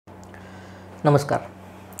नमस्कार.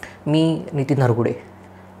 मी Nitin Nargude,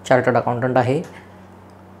 chartered accountant आहे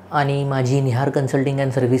आणि माझी निहार कन्सल्टिंग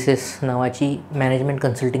अँड सर्व्हिसेस नावाची मॅनेजमेंट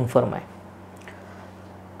कन्सल्टिंग फर्म आहे.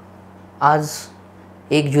 आज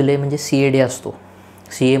 1 जुलै म्हणजे CA डे असतो.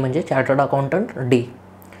 CA म्हणजे चार्टर्ड अकाउंटंट डे.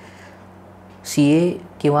 CA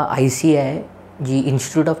किंवा ICI G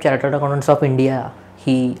institute of chartered accountants of India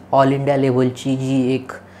he all India लेवलची जी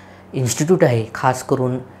एक इन्स्टिट्यूट आहे, खास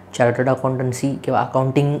करून चार्टर्ड अकाउंटन्सी किंवा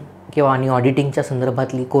अकाउंटिंग किंवा आणि ऑडिटिंगच्या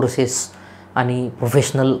संदर्भातली कोर्सेस आणि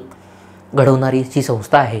प्रोफेशनल घडवणारी जी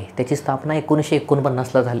संस्था आहे, त्याची स्थापना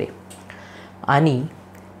 1949ला झाली आणि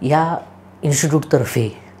या इन्स्टिट्यूटतर्फे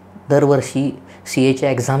दरवर्षी CAच्या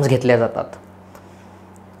एक्झाम्स घेतल्या जातात.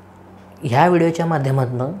 ह्या व्हिडिओच्या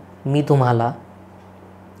माध्यमातून मी तुम्हाला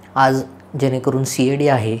आज जेणेकरून CA डे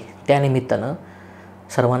आहे त्यानिमित्तानं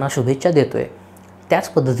सर्वांना शुभेच्छा देतो आहे. त्याच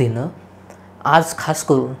पद्धतीनं आज खास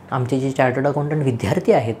करून आमचे जे चार्टर्ड अकाउंटंट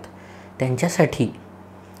विद्यार्थी आहेत त्यांच्यासाठी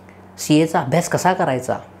CAचा अभ्यास कसा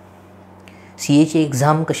करायचा, CAची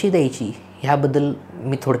एक्झाम कशी द्यायची ह्याबद्दल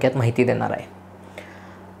मी थोडक्यात माहिती देणार आहे.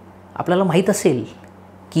 आपल्याला माहीत असेल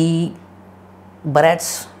की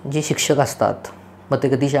बऱ्याच जे शिक्षक असतात, मग ते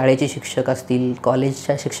कधी शाळेचे शिक्षक असतील,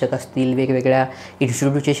 कॉलेजच्या शिक्षक असतील, वेगवेगळ्या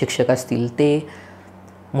इन्स्टिट्यूटचे शिक्षक असतील, ते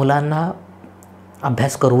मुलांना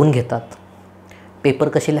अभ्यास करवून घेतात, पेपर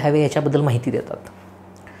कसे लिहावे याच्याबद्दल माहिती देतात.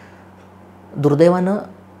 दुर्दैवानं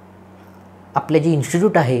आपले जे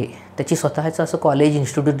इन्स्टिट्यूट आहे त्याची स्वतःचं असं कॉलेज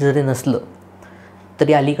इन्स्टिट्यूट जरी नसलं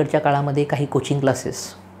तरी अलीकडच्या काळामध्ये काही कोचिंग क्लासेस,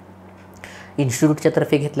 इन्स्टिट्यूटच्या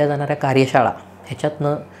तर्फे घेतल्या जाणाऱ्या कार्यशाळा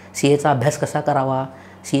ह्याच्यातनं CAचा अभ्यास कसा करावा,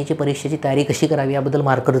 CAची परीक्षेची तयारी कशी करावी याबद्दल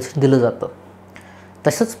मार्गदर्शन दिलं जातं.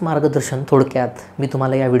 तसंच मार्गदर्शन थोडक्यात मी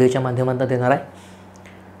तुम्हाला या व्हिडिओच्या माध्यमातून देणार आहे.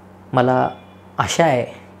 मला आशा आहे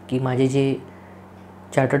की माझे जे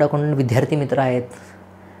चार्टर्ड अकाउंटंट विद्यार्थी मित्र आहेत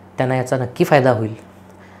त्यांना याचा नक्की फायदा होईल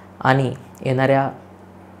आणि येणाऱ्या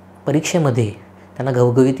परीक्षेमध्ये त्यांना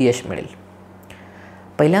घवघवीत यश मिळेल.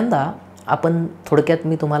 पहिल्यांदा आपण थोडक्यात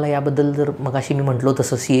मी तुम्हाला याबद्दल जर मगाशी मी म्हटलो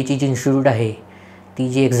तसं CAची जी इन्स्टिट्यूट आहे ती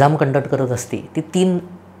जी एक्झाम कंडक्ट करत असते ती 3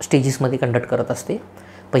 स्टेजेसमध्ये कंडक्ट करत असते.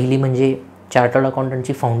 पहिली म्हणजे चार्टर्ड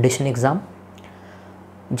अकाउंटंटची फाउंडेशन एक्झाम,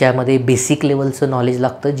 ज्यामध्ये बेसिक लेवलचं नॉलेज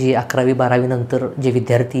लागतं, जे 11वी-12वी नंतर जे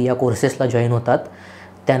विद्यार्थी या कोर्सेसला जॉईन होतात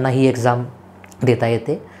त्यांना ही एक्झाम देता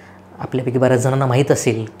येते. आपल्यापैकी बऱ्याच जणांना माहीत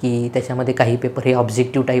असेल की त्याच्यामध्ये काही पेपर हे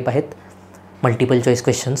ऑब्जेक्टिव्ह टाईप आहेत, मल्टिपल चॉईस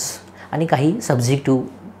क्वेश्चन्स, आणि काही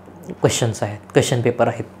सब्जेक्टिव्ह क्वेश्चन्स आहेत, क्वेश्चन पेपर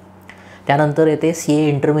आहेत. त्यानंतर येते CA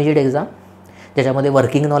इंटरमिजिएट एक्झाम, ज्याच्यामध्ये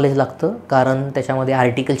वर्किंग नॉलेज लागतं, कारण त्याच्यामध्ये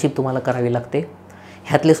आर्टिकलशिप तुम्हाला करावी लागते.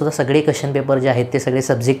 ह्यातले सुद्धा सगळे क्वेश्चन पेपर जे आहेत ते सगळे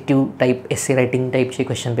सब्जेक्टिव्ह टाईप, एस्से रायटिंग टाईपचे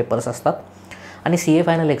क्वेश्चन पेपर्स असतात. आणि CA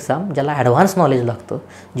फायनल एक्झाम, ज्याला ॲडव्हान्स नॉलेज लागतं,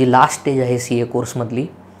 जी लास्ट स्टेज आहे CA कोर्समधली,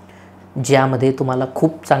 ज्यामध्ये तुम्हाला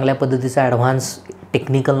खूप चांगल्या पद्धतीचं ॲडव्हान्स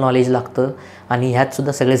टेक्निकल नॉलेज लागतं आणि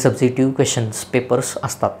ह्यातसुद्धा सगळे सब्जेक्टिव्ह क्वेश्चन्स पेपर्स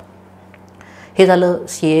असतात. हे झालं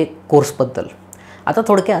CA कोर्सबद्दल. आता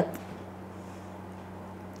थोडक्यात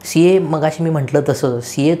CA मगाशी मी म्हटलं तसं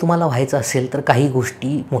CA तुम्हाला व्हायचं असेल तर काही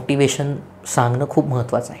गोष्टी मोटिवेशन सांगणं खूप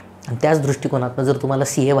महत्त्वाचं आहे. आणि त्याच दृष्टिकोनातून जर तुम्हाला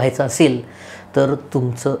CA व्हायचं असेल तर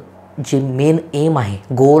तुमचं जे मेन एम आहे,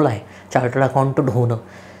 गोल आहे, चार्टर्ड अकाउंटंट होणं,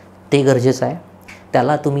 ते गरजेचं आहे.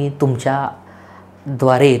 त्याला तुम्ही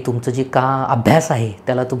तुमच्याद्वारे तुमचं जे अभ्यास आहे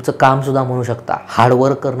त्याला तुमचं कामसुद्धा म्हणू शकता.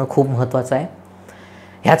 हार्डवर्क करणं खूप महत्त्वाचं आहे.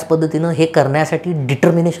 ह्याच पद्धतीनं हे करण्यासाठी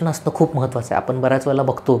डिटर्मिनेशन असणं खूप महत्त्वाचं आहे. आपण बऱ्याच वेळेला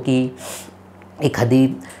बघतो की एखादी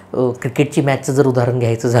क्रिकेटची मॅचचं जर उदाहरण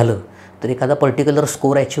घ्यायचं झालं तर एखादा पर्टिक्युलर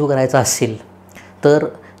स्कोअर अचीव करायचा असेल तर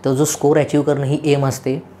तो जो स्कोअर अचीव करणं ही एम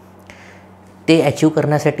असते. ते अचीव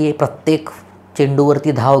करण्यासाठी प्रत्येक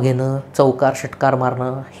चेंडूवरती धाव घेणं, चौकार षटकार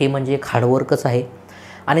मारणं हे म्हणजे एक हार्डवर्कच आहे.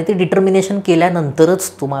 आणि ते डिटर्मिनेशन केल्यानंतरच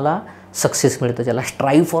तुम्हाला सक्सेस मिळतं, ज्याला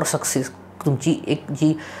स्ट्राईव्ह फॉर सक्सेस. तुमची एक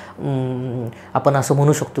जी आपण असं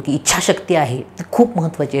म्हणू शकतो की इच्छाशक्ती आहे ती खूप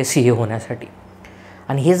महत्त्वाची आहे CA होण्यासाठी.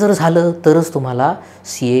 आणि हे जर झालं तरच तुम्हाला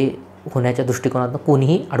CA होण्याच्या दृष्टिकोनातून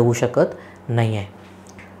कोणीही अडवू शकत नाही आहे.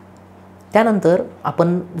 त्यानंतर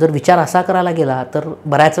आपण जर विचार असा करायला गेला तर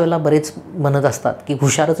बऱ्याच वेळेला बरेच म्हणत असतात की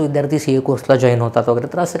हुशारच विद्यार्थी CA कोर्सला जॉईन होतात वगैरे,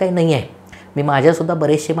 तर असं काही नाही आहे. मी माझ्यासुद्धा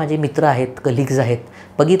बरेचसे माझे मित्र आहेत, कलिग्ज आहेत,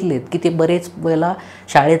 बघितलेत की ते बरेच वेळेला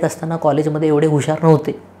शाळेत असताना कॉलेजमध्ये एवढे हुशार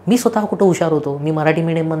नव्हते. मी स्वतः कुठं हुशार होतो, मी मराठी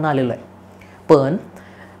मीडियममधून आलेलो आहे. पण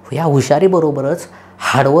ह्या हुशारीबरोबरच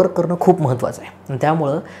हार्डवर्क करणं खूप महत्त्वाचं आहे. आणि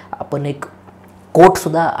त्यामुळं आपण एक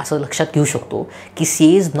कोटसुद्धा असं लक्षात घेऊ शकतो की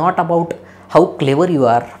CA is not about how clever you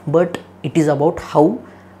R, but it is about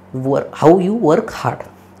how you work hard.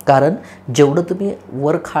 कारण जेवढं तुम्ही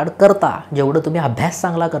वर्क हार्ड करता, जेवढं तुम्ही अभ्यास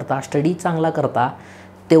चांगला करता, स्टडी चांगला करता,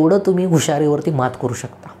 तेवढं तुम्ही हुशारीवरती मात करू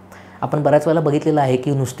शकता. आपण बऱ्याच वेळेला बघितलेलं आहे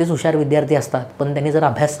की नुसतेच हुशार विद्यार्थी असतात पण त्यांनी जर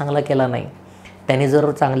अभ्यास चांगला केला नाही त्याने जर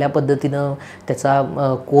चांगल्या पद्धतीनं त्याचा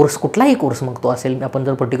कोर्स, कुठलाही कोर्स मग तो असेल, आपण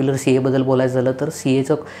जर पर्टिक्युलर CAबद्दल बोलायचं झालं तर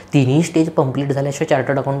CAचं तिन्ही स्टेज कंप्लीट झाल्याशिवाय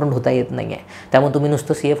चार्टर्ड अकाउंटंट होता येत नाही आहे. त्यामुळे तुम्ही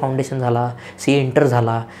नुसतं CA फाउंडेशन झाला, CA इंटर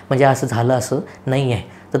झाला म्हणजे असं झालं असं नाही आहे.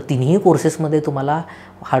 तर तिन्ही कोर्सेसमध्ये तुम्हाला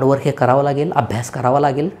हार्डवर्क हे करावं लागेल, अभ्यास करावा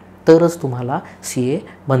लागेल, तरच तुम्हाला CA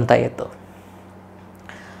बनता येतं.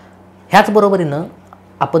 ह्याचबरोबरीनं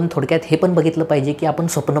आपण थोडक्यात हे पण बघितलं पाहिजे की आपण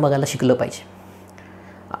स्वप्न बघायला शिकलं पाहिजे.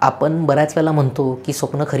 आपण बऱ्याच वेळेला म्हणतो की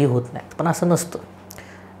स्वप्न खरी होत नाहीत, पण असं नसतं.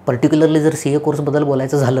 पर्टिक्युलरली जर CA कोर्सबद्दल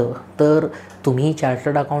बोलायचं झालं तर तुम्ही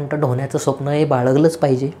चार्टर्ड अकाउंटंट होण्याचं स्वप्न हे बाळगलंच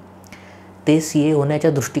पाहिजे. ते CA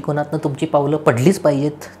होण्याच्या दृष्टिकोनातून तुमची पावलं पडलीच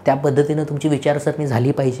पाहिजेत, त्या पद्धतीनं तुमची विचारसरणी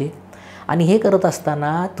झाली पाहिजे. आणि हे करत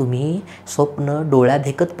असताना तुम्ही स्वप्न डोळ्यात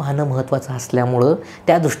देखत पाहणं महत्त्वाचं असल्यामुळं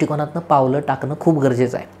त्या दृष्टिकोनातून पावलं टाकणं खूप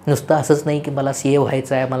गरजेचं आहे. नुसतं असंच नाही की मला CA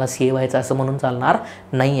व्हायचं आहे, मला CA व्हायचं असं म्हणून चालणार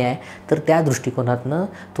नाही आहे. तर त्या दृष्टिकोनातून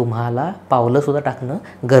तुम्हाला पावलंसुद्धा टाकणं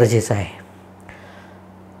गरजेचं आहे.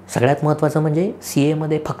 सगळ्यात महत्त्वाचं म्हणजे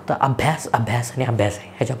CAमध्ये फक्त अभ्यास अभ्यास आणि अभ्यास आहे,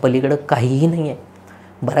 ह्याच्या पलीकडं काहीही नाही आहे.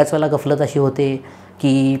 बऱ्याच वेळेला गफलत अशी होते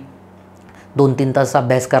की 2-3 तास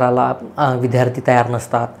अभ्यास करायला विद्यार्थी तयार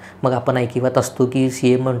नसतात. मग आपण ऐकिवात असतो की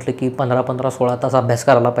CA म्हटलं की 15-16 तास अभ्यास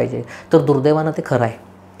करायला पाहिजे. तर दुर्दैवानं ते खरं आहे.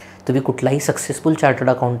 तुम्ही कुठलाही सक्सेसफुल चार्टर्ड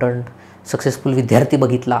अकाउंटंट, सक्सेसफुल विद्यार्थी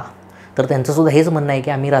बघितला तर त्यांचंसुद्धा हेच म्हणणं आहे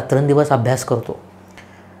की आम्ही रात्रंदिवस अभ्यास करतो.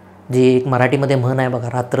 जे एक मराठीमध्ये म्हण आहे बघा,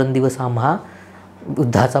 रात्रंदिवस आम्हा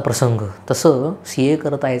युद्धाचा प्रसंग. तसं CA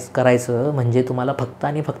करायचं म्हणजे तुम्हाला फक्त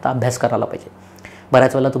आणि फक्त अभ्यास करायला पाहिजे.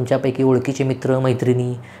 बऱ्याच वेळेला तुमच्यापैकी ओळखीचे मित्र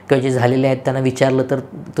मैत्रिणी किंवा जे झालेले आहेत त्यांना विचारलं तर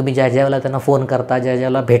तुम्ही ज्या ज्या वेळेला त्यांना फोन करता, ज्या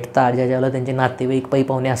ज्याला भेटता, ज्या ज्या वेळेला त्यांचे नातेवाईक पै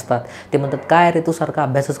पाहुणे असतात, ते म्हणतात काय रे तू सारखा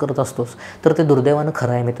अभ्यासच करत असतोस. तर ते दुर्दैवानं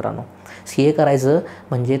खरं आहे मित्रांनो. CA करायचं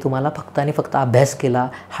म्हणजे तुम्हाला फक्त आणि फक्त अभ्यास केला,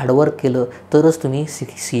 हार्डवर्क केलं तरच तुम्ही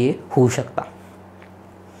CA होऊ शकता.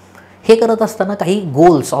 हे करत असताना काही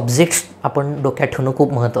गोल्स, ऑब्जेक्ट्स आपण डोक्यात ठेवणं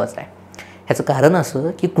खूप महत्त्वाचं आहे. ह्याचं कारण असं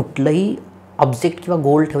की कुठलंही ऑब्जेक्ट किंवा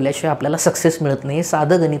गोल ठेवल्याशिवाय आपल्याला सक्सेस मिळत नाही. हे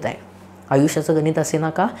साधं गणित आहे. आयुष्याचं गणित असे ना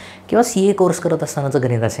का किंवा CA कोर्स करत असतानाचं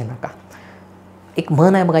गणित असे ना का. एक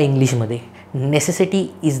म्हण आहे बघा इंग्लिशमध्ये, necessity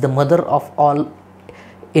is the mother of all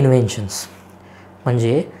इन्व्हेन्शन्स.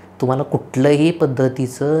 म्हणजे तुम्हाला कुठलंही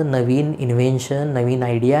पद्धतीचं नवीन इन्व्हेन्शन, नवीन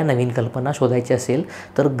आयडिया, नवीन कल्पना शोधायची असेल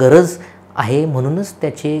तर गरज आहे. म्हणूनच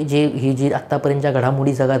त्याचे ही जी आत्तापर्यंतच्या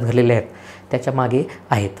घडामोडी जगात घडलेल्या आहेत त्याच्या मागे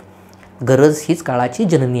आहेत. गरज हीच काळाची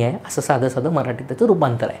जननी आहे, असं साधं मराठीत त्याचं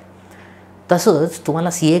रूपांतर आहे. तसंच तुम्हाला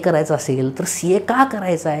CA करायचं असेल तर CA का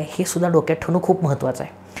करायचं आहे हे सुद्धा डोक्यात ठेवणं खूप महत्त्वाचं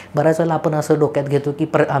आहे. बऱ्याच वेळेला आपण असं डोक्यात घेतो की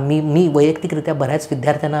मी वैयक्तिकरित्या बऱ्याच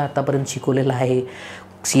विद्यार्थ्यांना आतापर्यंत शिकवलेलं आहे,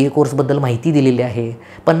 CA कोर्सबद्दल माहिती दिलेली आहे.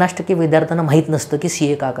 50% विद्यार्थ्यांना माहीत नसतं की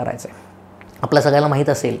CA का करायचं आहे. आपल्या सगळ्याला माहीत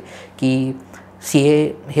असेल की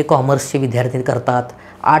CA हे कॉमर्सचे विद्यार्थी करतात,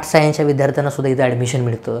 आर्ट्स सायन्सच्या विद्यार्थ्यांनासुद्धा इथं ॲडमिशन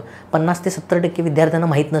मिळतं. 50 ते 70% विद्यार्थ्यांना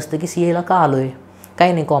माहीत नसतं की CAला का आलो आहे.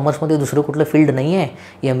 काही नाही, कॉमर्समध्ये दुसरं कुठलं फील्ड नाही आहे,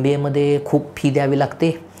 MBAमध्ये खूप फी द्यावी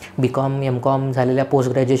लागते, BCom MCom झालेल्या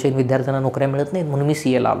पोस्ट ग्रॅज्युएशन विद्यार्थ्यांना नोकऱ्या मिळत नाहीत म्हणून मी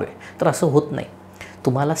CAला आलो आहे. तर असं होत नाही.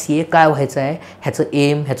 तुम्हाला CA काय व्हायचं आहे ह्याचं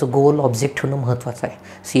एम, ह्याचं गोल, ऑब्जेक्ट ठेवणं महत्त्वाचं आहे.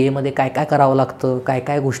 CAमध्ये काय काय करावं लागतं, काय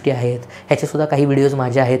काय गोष्टी आहेत, ह्याचेसुद्धा काही व्हिडिओज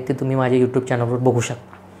माझे आहेत, ते तुम्ही माझ्या YouTube चॅनलवर बघू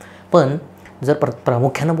शकता. पण जर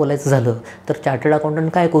प्रामुख्यानं बोलायचं झालं तर चार्टर्ड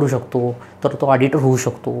अकाउंटंट काय करू शकतो, तर तो ऑडिटर होऊ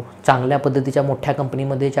शकतो. चांगल्या पद्धतीच्या मोठ्या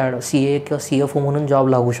कंपनीमध्ये CA किंवा CFO म्हणून जॉब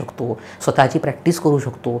लागू शकतो. स्वतःची प्रॅक्टिस करू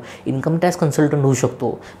शकतो. इन्कम टॅक्स कन्सल्टंट होऊ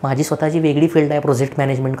शकतो. माझी स्वतःची वेगळी फील्ड आहे प्रोजेक्ट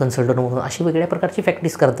मॅनेजमेंट कन्सल्टंट म्हणून, अशी वेगळ्या प्रकारची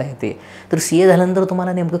प्रॅक्टिस करता येते. तर CA झाल्यानंतर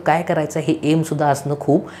तुम्हाला नेमकं काय करायचं आहे हे एमसुद्धा असणं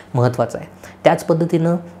खूप महत्त्वाचं आहे. त्याच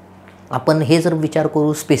पद्धतीनं आपण हे जर विचार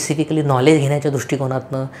करू स्पेसिफिकली नॉलेज घेण्याच्या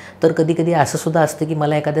दृष्टिकोनातनं, तर कधी कधी असं सुद्धा असतं की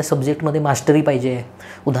मला एखाद्या सब्जेक्टमध्ये मास्टरी पाहिजे आहे.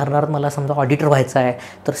 उदाहरणार्थ मला समजा ऑडिटर व्हायचं आहे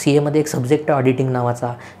तर CAमध्ये एक सब्जेक्ट आहे ऑडिटिंग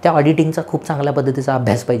नावाचा, त्या ऑडिटिंगचा खूप चांगल्या पद्धतीचा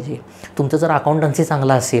अभ्यास पाहिजे. तुमचं जर अकाउंटन्सी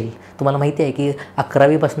चांगला असेल, तुम्हाला माहिती आहे की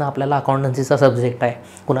 11वीपासून आपल्याला अकाउंटन्सीचा सब्जेक्ट आहे,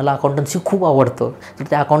 कुणाला अकाउंटन्सी खूप आवडतं तर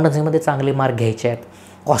त्या अकाउंटन्सीमध्ये चांगले मार्क घ्यायचे आहेत.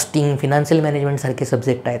 कॉस्टिंग, फिनान्शियल मॅनेजमेंटसारखे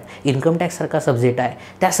सब्जेक्ट आहेत, इन्कम टॅक्ससारखा सब्जेक्ट आहे,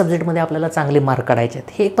 त्या सब्जेक्टमध्ये आपल्याला चांगले मार्क काढायचे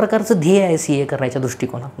आहेत. हे एक प्रकारचं ध्येय आहे CA करायच्या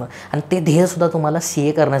दृष्टिकोनातून, आणि ते ध्येयसुद्धा तुम्हाला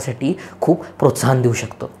CA करण्यासाठी खूप प्रोत्साहन देऊ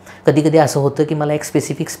शकतं. कधी कधी असं होतं की मला एक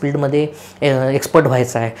स्पेसिफिक फील्डमध्ये एक्सपर्ट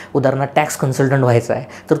व्हायचं आहे, उदाहरणार्थ टॅक्स कन्सल्टंट व्हायचं आहे,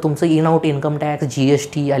 तर तुमचं in out income tax,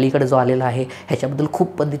 GST अलीकडे जो आलेला आहे ह्याच्याबद्दल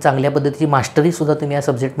खूप चांगल्या पद्धतीची मास्टरीसुद्धा तुम्ही या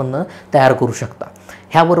सब्जेक्टमधनं तयार करू शकता.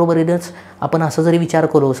 ह्याबरोबरीनंच आपण असं जरी विचार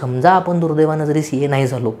करू, समजा आपण दुर्दैवानं जरी CA नाही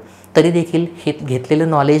झालो तरी देखील हे घेतलेलं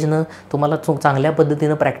नॉलेजनं तुम्हाला चांगल्या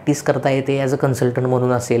पद्धतीनं प्रॅक्टिस करता येते ॲज अ कन्सल्टंट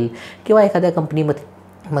म्हणून असेल, किंवा एखाद्या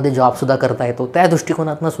कंपनीमध्ये जॉबसुद्धा करता येतो. त्या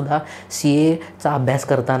दृष्टिकोनातनं सुद्धा CAचा अभ्यास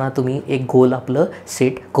करताना तुम्ही एक गोल आपलं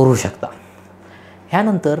सेट करू शकता.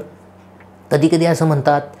 ह्यानंतर कधी असं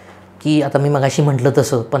म्हणतात की आता मी मगाशी म्हटलं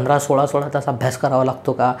तसं 15-16 तास अभ्यास करावा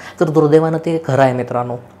लागतो का? तर दुर्दैवानं ते खरं आहे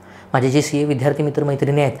मित्रांनो. माझे जे CA विद्यार्थी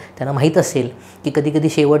मित्रमैत्रिणी आहेत त्यांना माहीत असेल की कधी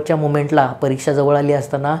शेवटच्या मोमेंटला परीक्षा जवळ आली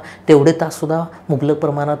असताना तेवढे ताससुद्धा मुबलक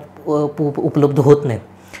प्रमाणात उपलब्ध होत नाहीत.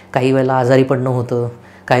 काही वेळेला आजारी पडणं होतं,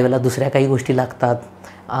 काही वेळेला दुसऱ्या काही गोष्टी लागतात,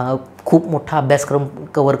 खूप मोठा अभ्यासक्रम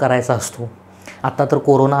कवर करायचा असतो. आत्ता तर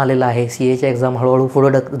कोरोना आलेला आहे, CAच्या एक्झाम हळूहळू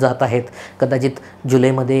पुढं जात आहेत. कदाचित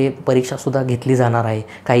जुलैमध्ये परीक्षासुद्धा घेतली जाणार आहे.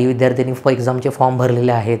 काही विद्यार्थ्यांनी एक्झामचे फॉर्म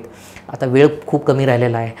भरलेले आहेत. आता वेळ खूप कमी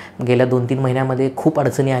राहिलेला आहे. गेल्या 2-3 महिन्यामध्ये खूप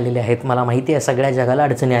अडचणी आलेल्या आहेत. मला माहिती आहे सगळ्या जगाला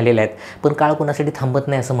अडचणी आलेल्या आहेत, पण काळ कोणासाठी थांबत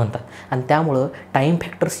नाही असं म्हणतात. आणि त्यामुळं टाईम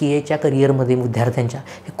फॅक्टर CAच्या करिअरमध्ये विद्यार्थ्यांच्या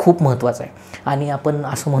हे खूप महत्त्वाचं आहे. आणि आपण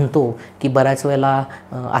असं म्हणतो की बऱ्याच वेळेला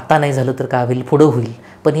आता नाही झालं तर काय होईल, पुढं होईल.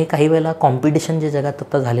 पण हे काही वेळेला कॉम्पिटिशन जे जगात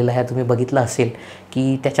आता झालेलं आहे तुम्ही बघितलं असेल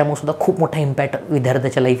की त्याच्यामुळे सुद्धा खूप मोठा इम्पॅक्ट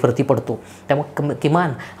विद्यार्थ्याच्या लाईफवरती पडतो. त्यामुळे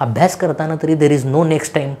किमान अभ्यास करताना तरी there is no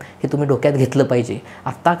next time हे तुम्ही डोक्यात घेतलं पाहिजे.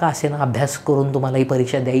 आत्ता का असे ना अभ्यास करून तुम्हाला ही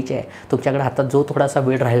परीक्षा द्यायची आहे. तुमच्याकडे हातात जो थोडासा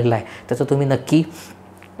वेळ राहिलेला आहे त्याचा तुम्ही नक्की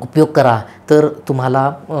उपयोग करा, तर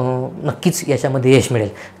तुम्हाला नक्कीच याच्यामध्ये यश मिळेल.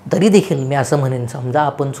 तरी देखील मी असं म्हणेन, समजा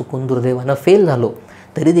आपण चुकून दुर्दैवानं फेल झालो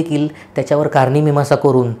तरी देखील त्याच्यावर कारणीमीमांसा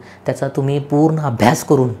करून त्याचा तुम्ही पूर्ण अभ्यास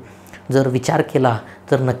करून जर विचार केला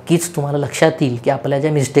तर नक्कीच तुम्हाला लक्षात येईल की आपल्या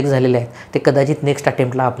ज्या मिस्टेक झालेल्या आहेत ते कदाचित नेक्स्ट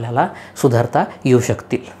अटेम्प्टला आपल्याला सुधारता येऊ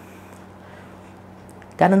शकतील.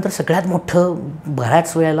 त्यानंतर सगळ्यात मोठं,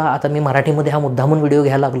 बऱ्याच वेळेला आता मी मराठीमध्ये हा मुद्दामून व्हिडिओ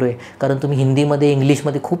घ्यायला लागलो आहे कारण तुम्ही हिंदीमध्ये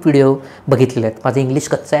इंग्लिशमध्ये खूप व्हिडिओ बघितलेले आहेत. माझं इंग्लिश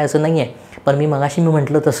कच्चं आहे असं नाही आहे, पण मी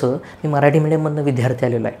म्हटलं तसं मी मराठी मीडियममधनं विद्यार्थी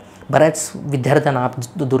आलेलो आहे. बऱ्याच विद्यार्थ्यांना,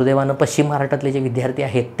 दुर्दैवानं पश्चिम महाराष्ट्रातले जे विद्यार्थी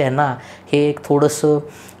आहेत त्यांना हे एक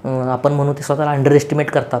थोडंसं आपण म्हणू ते स्वतःला अंडर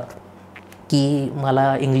एस्टिमेट करतात की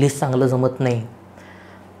मला इंग्लिश चांगलं जमत नाही,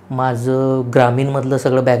 माझं ग्रामीणमधलं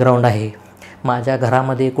सगळं बॅकग्राऊंड आहे, माझ्या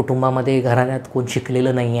घरामध्ये कुटुंबामध्ये घराण्यात कोण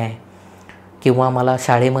शिकलेलं नाही आहे, किंवा मला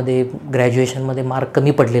शाळेमध्ये ग्रॅज्युएशनमध्ये मार्क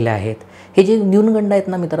कमी पडलेले आहेत. हे जे न्यूनगंड आहेत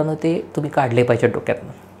ना मित्रांनो, ते तुम्ही काढले पाहिजे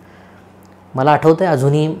डोक्यातनं. मला आठवतं आहे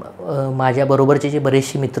अजूनही माझ्याबरोबरचे जे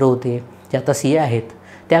बरेचसे मित्र होते जे आता CA आहेत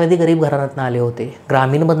ते अगदी गरीब घराण्यातनं आले होते,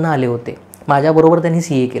 ग्रामीणमधनं आले होते. माझ्याबरोबर त्यांनी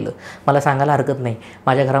CA केलं. मला सांगायला हरकत नाही,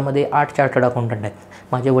 माझ्या घरामध्ये 8 चार्टर्ड अकाउंटंट आहेत.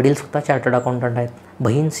 माझे वडील स्वतः चार्टर्ड अकाउंटंट आहेत,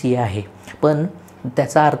 बहीण CA आहे. पण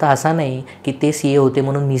त्याचा अर्थ असा नाही की ते CA होते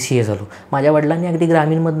म्हणून मी CA झालो. माझ्या वडिलांनी अगदी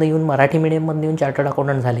ग्रामीणमधनं येऊन मराठी मीडियममधनं येऊन चार्टर्ड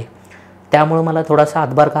अकाउंटंट झाले. त्यामुळं मला थोडासा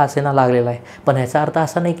हातभार का असेना लागलेला आहे. पण ह्याचा अर्थ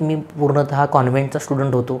असा नाही की मी पूर्णतः कॉन्व्हेंटचा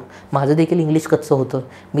स्टुडंट होतो. माझं देखील इंग्लिश कच्चं होतं.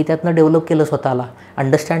 मी त्यातनं डेव्हलप केलं, स्वतःला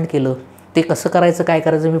अंडरस्टँड केलं. ते कसं करायचं, काय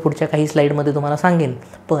करायचं मी पुढच्या काही स्लाईडमध्ये तुम्हाला सांगेन.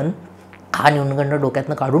 पण हा न्यूनगंड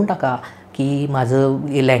डोक्यातनं काढून टाका की माझं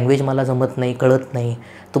लँग्वेज मला जमत नाही, कळत नाही.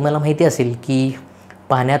 तुम्हाला माहिती असेल की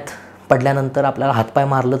पाण्यात पडल्यानंतर आपल्याला हातपाय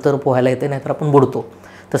मारलं तर पोहायला येते, नाहीतर आपण बुडतो.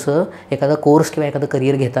 तसं एखादा कोर्स किंवा एखादं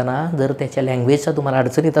करिअर घेताना जर त्याच्या लँग्वेजचा तुम्हाला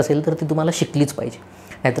अडचण येत असेल तर ती तुम्हाला शिकलीच पाहिजे,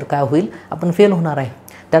 नाहीतर काय होईल, आपण फेल होणार आहे.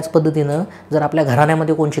 त्याच पद्धतीनं जर आपल्या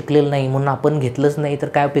घराण्यामध्ये कोण शिकलेलं नाही म्हणून आपण घेतलंच नाही तर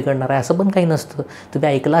काय बिघडणार आहे, असं पण काही नसतं. तुम्ही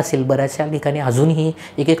ऐकलं असेल बऱ्याचशा ठिकाणी अजूनही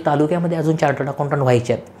एक तालुक्यामध्ये अजून चार्टर्ड अकाउंटंट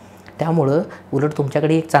व्हायचे आहेत. त्यामुळं उलट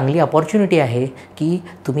तुमच्याकडे एक चांगली अपॉर्च्युनिटी आहे की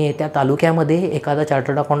तुम्ही त्या तालुक्यामध्ये एखादा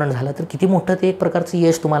चार्टर्ड अकाउंटंट झाला तर किती मोठं ते एक प्रकारचं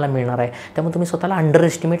यश तुम्हाला मिळणार आहे. त्यामुळे तुम्ही स्वतःला अंडर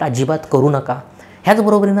एस्टिमेट अजिबात करू नका.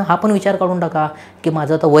 ह्याचबरोबरीनं हा पण विचार काढून टाका की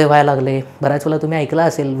माझं आता वय व्हायला लागलं आहे. बऱ्याच वेळेला तुम्ही ऐकलं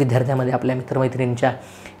असेल विद्यार्थ्यामध्ये आपल्या मित्रमैत्रिणींच्या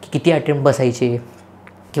की किती अटेम्प्ट बसायचे,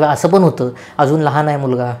 किंवा असं पण होतं अजून लहान आहे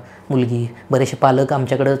मुलगा मुलगी. बरेचसे पालक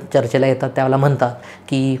आमच्याकडं चर्चेला येतात त्यावेळेला म्हणतात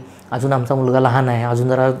की अजून आमचा मुलगा लहान आहे, अजून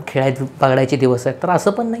जरा खेळायत पगडायचे दिवस आहेत. तर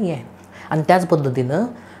असं पण नाही आहे. आणि त्याच पद्धतीनं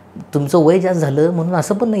तुमचं वय जास्त झालं म्हणून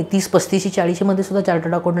असं पण नाही, 30-35-40मध्ये सुद्धा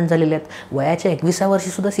चार्टर्ड अकाउंटंट झालेले आहेत. वयाच्या 21व्या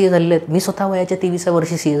वर्षीसुद्धा CA झालेले आहेत. मी स्वतः वयाच्या 23व्या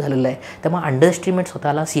वर्षी CA झालेलं आहे. त्यामुळे अंडर एस्टिमेट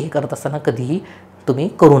स्वतःला CA करत असताना कधीही तुम्ही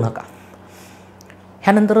करू नका.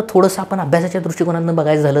 ह्यानंतर थोडंसं आपण अभ्यासाच्या दृष्टिकोनातून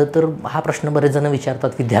बघायचं झालं तर हा प्रश्न बरेच जण विचारतात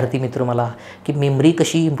विद्यार्थी मित्र मला की मेमरी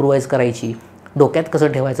कशी इम्प्रूव्हाइज करायची, डोक्यात कसं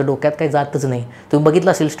ठेवायचं, डोक्यात काही जातच नाही. तुम्ही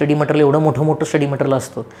बघितलं असेल स्टडी मटेरियल, एवढं मोठं स्टडी मटेरियल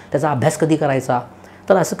असतं, त्याचा अभ्यास कधी करायचा.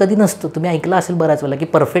 तर असं कधी नसतं. तुम्ही ऐकलं असेल बऱ्याच वेळेला की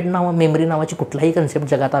परफेक्ट मेमरी नावाची कुठलाही कन्सेप्ट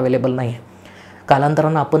जगात अवेलेबल नाही आहे.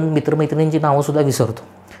 कालांतरानं आपण मित्रमैत्रिणींची नावंसुद्धा विसरतो.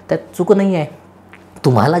 त्यात चूक नाही आहे.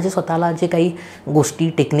 तुम्हाला जे स्वतःला जे काही गोष्टी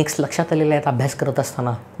टेक्निक्स लक्षात आलेल्या आहेत अभ्यास करत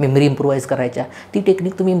असताना मेमरी इम्प्रूव्हाइज करायच्या, ती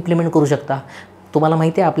टेक्निक तुम्ही इम्प्लिमेंट करू शकता. तुम्हाला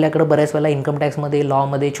माहिती आहे आपल्याकडं बऱ्याच वेळेला इन्कम टॅक्समध्ये,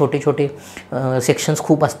 लॉमध्ये छोटे सेक्शन्स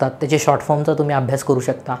खूप असतात. त्याचे शॉर्ट फॉर्मचा तुम्ही अभ्यास करू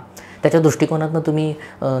शकता. त्याच्या दृष्टिकोनातून तुम्ही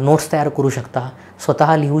नोट्स तयार करू शकता,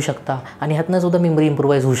 स्वतः लिहू शकता आणि ह्यातनंसुद्धा मेमरी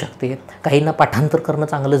इम्प्रूव्हाइज होऊ शकते. काहींना पाठांतर करणं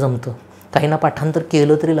चांगलं जमतं, काहींना पाठांतर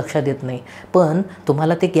केलं तरी लक्षात येत नाही. पण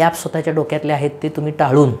तुम्हाला ते गॅप स्वतःच्या डोक्यातले आहेत ते तुम्ही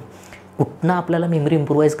टाळून कुठनं आपल्याला मेमरी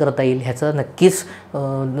इम्प्रूव्हाइज करता येईल ह्याचं नक्कीच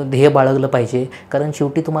ध्येय बाळगलं पाहिजे. कारण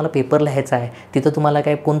शेवटी तुम्हाला पेपर लिहायचा आहे, तिथं तुम्हाला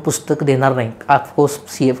काय कोण पुस्तक देणार नाही. ऑफकोर्स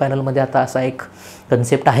CA फायनलमध्ये आता असा एक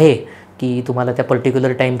कन्सेप्ट आहे की तुम्हाला त्या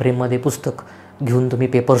पर्टिक्युलर टाईम फ्रेममध्ये पुस्तक घेऊन तुम्ही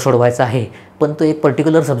पेपर सोडवायचा आहे, पण तो एक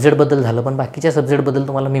पर्टिक्युलर सब्जेक्टबद्दल झालं, पण बाकीच्या सब्जेक्टबद्दल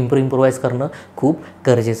तुम्हाला मेमरी इम्प्रूव्हाइज करणं खूप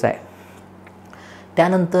गरजेचं आहे.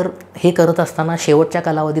 त्यानंतर हे करत असताना शेवटच्या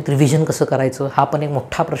कालावधीत रिव्हिजन कसं करायचं हा पण एक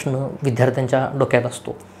मोठा प्रश्न विद्यार्थ्यांच्या डोक्यात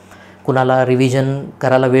असतो. कुणाला रिव्हिजन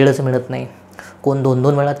करायला वेळच मिळत नाही, कोण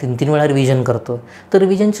 2-2 वेळा 3-3 वेळा रिव्हिजन करतं. तर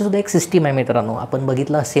रिव्हिजनची सुद्धा एक सिस्टीम आहे मित्रांनो. आपण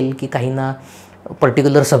बघितलं असेल की काहींना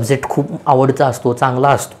पर्टिक्युलर सब्जेक्ट खूप आवडता असतो, चांगला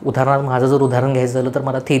असतो. उदाहरणार्थ माझं जर उदाहरण घ्यायचं झालं तर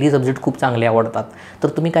मला थेरी सब्जेक्ट खूप चांगले आवडतात. तर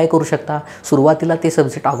तुम्ही काय करू शकता, सुरुवातीला ते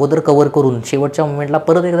सब्जेक्ट अगोदर कवर करून शेवटच्या मोमेंटला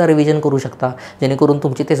परत एकदा रिव्हिजन करू शकता, जेणेकरून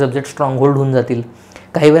तुमचे ते सब्जेक्ट स्ट्रॉंग होल्ड होऊन जातील.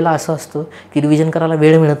 काही वेळेला असं असतं की रिव्हिजन करायला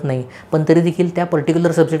वेळ मिळत नाही, पण तरी देखील त्या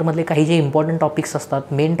पर्टिक्युलर सब्जेक्टमधले काही जे इम्पॉर्टंट टॉपिक्स असतात,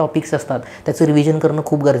 मेन टॉपिक्स असतात, त्याचं रिव्हिजन करणं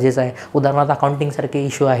खूप गरजेचं आहे. उदाहरणार्थ अकाउंटिंगसारखे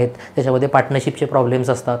इश्यू आहेत, त्याच्यामध्ये पार्टनरशिपचे प्रॉब्लेम्स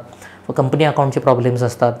असतात, कंपनी अकाउंटचे प्रॉब्लेम्स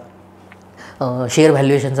असतात, शेअर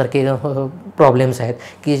व्हॅल्युएशनसारखे प्रॉब्लेम्स आहेत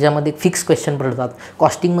की ज्यामध्ये फिक्स क्वेश्चन पडतात.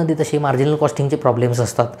 कॉस्टिंगमध्ये तसे मार्जिनल कॉस्टिंगचे प्रॉब्लेम्स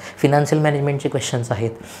असतात, फिनान्शियल मॅनेजमेंटचे क्वेश्चन्स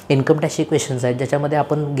आहेत, इन्कम टॅक्सचे क्वेश्चन्स आहेत, ज्याच्यामध्ये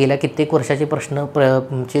आपण गेल्या कित्येक वर्षाचे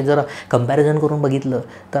चे जर कंपॅरिझन करून बघितलं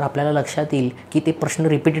तर आपल्याला लक्षात येईल की ते प्रश्न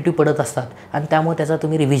रिपिटेटिव्ह पडत असतात आणि त्यामुळे त्याचा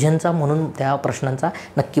तुम्ही रिव्हिजनचा म्हणून त्या प्रश्नांचा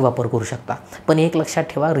नक्की वापर करू शकता. पण एक लक्षात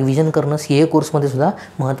ठेवा, रिव्हिजन करणं CA कोर्समध्ये सुद्धा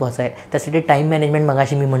महत्त्वाचं आहे. त्यासाठी टाईम मॅनेजमेंट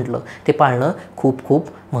मगाशी मी म्हटलं ते पाळणं खूप खूप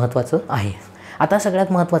महत्त्वाचं आहे. आता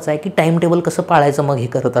सगळ्यात महत्त्वाचं आहे की टाईम टेबल कसं पाळायचं मग हे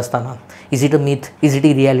करत असताना. Is it a myth, is it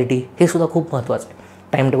reality, हे सुद्धा खूप महत्त्वाचं आहे.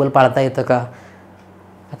 टाईम टेबल पाळता येतं का?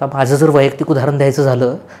 आता माझं जर वैयक्तिक उदाहरण द्यायचं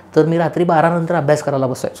झालं तर मी रात्री 12 नंतर अभ्यास करायला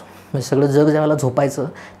बसायचो. म्हणजे सगळं जग ज्यावेळेला झोपायचं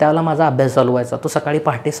त्यावेळेला माझा अभ्यास चालू व्हायचा. तो सकाळी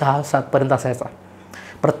पहाटे 6-7 पर्यंत असायचा.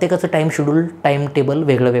 प्रत्येकाचं टाईम टेबल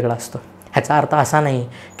वेगळं वेगळं असतं. ह्याचा अर्थ असा नाही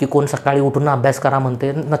की कोण सकाळी उठून अभ्यास करा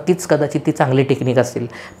म्हणते, नक्कीच कदाचित ती चांगली टेक्निक असेल,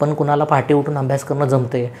 पण कुणाला पहाटे उठून अभ्यास करणं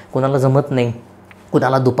जमते, कुणाला जमत नाही.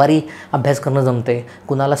 कुणाला दुपारी अभ्यास करणं जमते,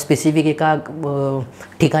 कुणाला स्पेसिफिक एका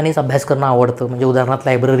ठिकाणीच अभ्यास करणं आवडतं, म्हणजे उदाहरणार्थ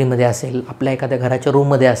लायब्ररीमध्ये असेल, आपल्या एखाद्या घराच्या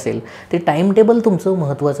रूममध्ये असेल. ते टाईम टेबल तुमचं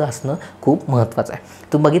महत्त्वाचं असणं खूप महत्त्वाचं आहे.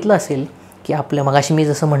 तुम्ही बघितलं असेल की आपल्या मगाशी मी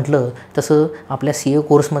जसं म्हटलं तसं आपल्या CA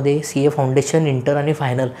कोर्समध्ये CA फाउंडेशन, इंटर आणि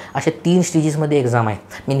फायनल अशा 3 स्टेजेसमध्ये एक्झाम आहे.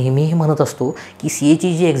 मी नेहमीही म्हणत असतो की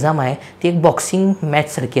CAची जी एक्झाम आहे ती एक बॉक्सिंग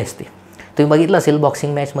मॅचसारखी असते. तुम्ही बघितलं असेल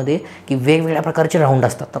बॉक्सिंग मॅचमध्ये की वेगवेगळ्या प्रकारचे राऊंड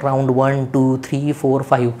असतात, राऊंड 1, 2, 3, 4,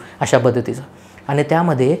 5 अशा पद्धतीचं. आणि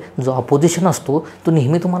त्यामध्ये जो अपोजिशन असतो तो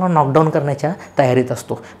नेहमी तुम्हाला नॉकडाऊन करण्याच्या तयारीत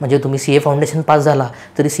असतो. म्हणजे तुम्ही CA फाउंडेशन पास झाला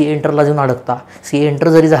तरी CA इंटरला जाऊन अडकता, CA इंटर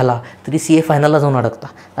जरी झाला तरी CA फायनलला जाऊन अडकता.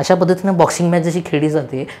 अशा पद्धतीनं बॉक्सिंग मॅच जशी खेळली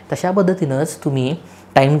जाते तशा पद्धतीनंच तुम्ही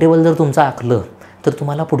टाईम टेबल जर तुमचं आखलं तर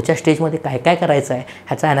तुम्हाला पुढच्या स्टेजमध्ये काय काय करायचं आहे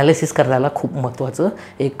ह्याचं ॲनालिसिस करायला खूप महत्त्वाचं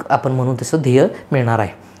एक आपण म्हणू तसं ध्येय मिळणार आहे.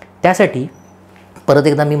 त्यासाठी परत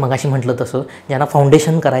एकदा मी मगाशी म्हटलं तसं ज्यांना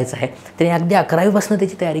फाउंडेशन करायचं आहे त्यांनी अगदी 11वीपासून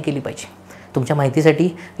त्याची तयारी केली पाहिजे. तुमच्या माहितीसाठी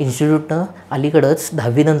इन्स्टिट्यूटनं अलीकडंच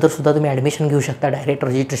 10वी नंतरसुद्धा तुम्ही ॲडमिशन घेऊ शकता डायरेक्ट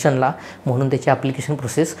रजिस्ट्रेशनला, म्हणून त्याची ॲप्लिकेशन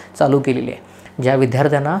प्रोसेस चालू केलेली आहे. ज्या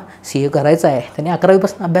विद्यार्थ्यांना CA करायचं आहे त्यांनी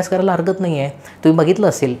 11वीपासून अभ्यास करायला हरकत नाही आहे. तुम्ही बघितलं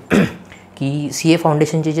असेल की CA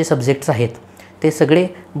फाउंडेशनचे जे सब्जेक्ट्स आहेत ते सगळे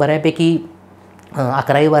बऱ्यापैकी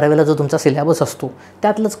 11वी-12वीला जो तुमचा सिलेबस असतो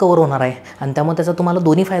त्यातलंच कवर होणार आहे आणि त्यामुळे त्याचा तुम्हाला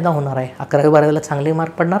दोन्ही फायदा होणार आहे. 11वी-12वीला चांगले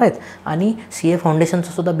मार्क पडणार आहेत आणि CA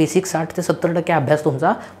फाउंडेशनचा सुद्धा बेसिक 60 ते 70% अभ्यास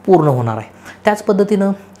तुमचा पूर्ण होणार आहे. त्याच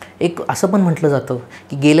पद्धतीनं एक असं पण म्हटलं जातं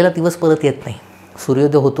की गेलेला दिवस परत येत नाही.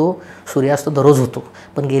 सूर्योदय होतो, सूर्यास्त दररोज होतो,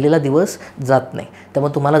 पण गेलेला दिवस जात नाही.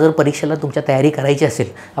 त्यामुळे तुम्हाला जर परीक्षेला तुमच्या तयारी करायची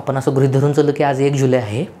असेल, आपण असं गृहीत धरून चाललं की आज 1 जुलै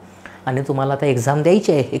आहे आणि तुम्हाला आता एक्झाम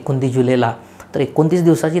द्यायची आहे 29 जुलैला, तर 29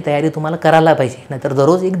 दिवसाची तयारी तुम्हाला करायला पाहिजे. नाहीतर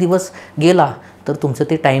दररोज 1 दिवस गेला तर तुमचं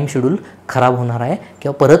ते टाईम शेड्यूल खराब होणार आहे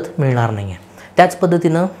किंवा परत मिळणार नाही आहे. त्याच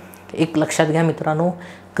पद्धतीनं एक लक्षात घ्या मित्रांनो,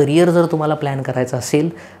 करिअर जर तुम्हाला प्लॅन करायचं असेल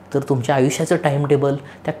तर तुमच्या आयुष्याचं टाईम टेबल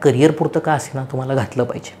त्या करिअरपुरतं का असेना तुम्हाला घातलं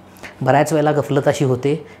पाहिजे. बऱ्याच वेळेला गफलत अशी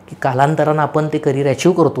होते की कालांतरानं आपण ते करिअर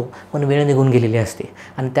अचीव करतो पण वेळ निघून गेलेली असते.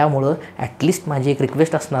 आणि त्यामुळं ॲटलिस्ट माझी एक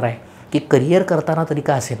रिक्वेस्ट असणार आहे की करिअर करताना तरी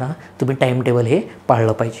का असेना तुम्ही टाईम टेबल हे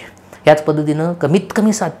पाळलं पाहिजे. याच पद्धतीनं कमीत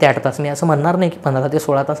कमी 7 ते 8 तास, मी असं म्हणणार नाही की 15 ते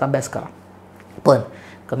 16 तास अभ्यास करा, पण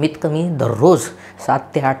कमीत कमी दररोज 7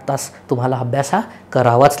 ते 8 तास तुम्हाला अभ्यास हा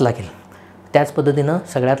करावाच लागेल. त्याच पद्धतीनं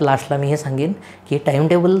सगळ्यात लास्टला मी हे सांगेन की टाईम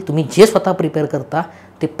टेबल तुम्ही जे स्वतः प्रिपेअर करता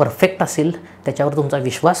ते परफेक्ट असेल, त्याच्यावर तुमचा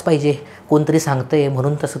विश्वास पाहिजे. कोणतरी सांगतं आहे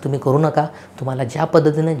म्हणून तसं तुम्ही करू नका. तुम्हाला ज्या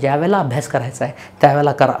पद्धतीनं ज्या वेळेला अभ्यास करायचा आहे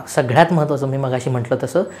त्यावेळेला करा. सगळ्यात महत्त्वाचं मी मगाशी म्हटलं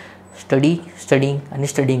तसं स्टडिंग आणि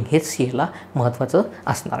स्टडिंग हेच CAला महत्त्वाचं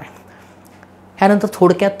असणार आहे. ह्यानंतर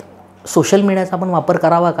थोडक्यात सोशल मीडियाचा आपण वापर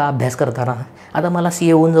करावा का अभ्यास करताना? आता मला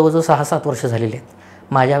CA होऊन जवळजवळ 6-7 वर्ष झालेली आहेत.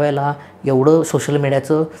 माझ्या वेळेला एवढं सोशल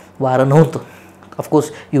मीडियाचं वारं नव्हतं. ऑफकोर्स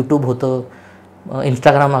यूट्यूब होतं,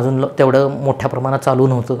 इंस्टाग्राम अजून तेवढं मोठ्या प्रमाणात चालू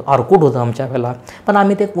नव्हतं, ऑर्कुट होतं आमच्या वेळेला, पण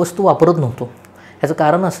आम्ही ते वस्तू वापरत नव्हतो. ह्याचं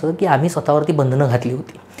कारण असं की आम्ही स्वतःवरती बंधनं घातली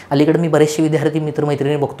होती. अलीकडे मी बरेचसे विद्यार्थी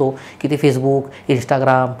मित्रमैत्रिणी बघतो की ते फेसबुक,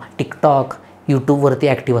 इंस्टाग्राम, टिकटॉक, यूट्यूबवरती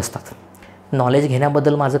ॲक्टिव्ह असतात. नॉलेज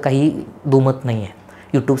घेण्याबद्दल माझं काही दुमत नाही आहे.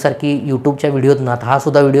 यूट्यूबच्या व्हिडिओत आता हा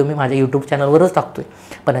सुद्धा व्हिडिओ मी माझ्या यूट्यूब चॅनलवरच टाकतो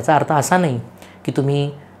आहे. पण याचा अर्थ असा नाही की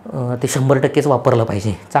तुम्ही ते 100%च वापरलं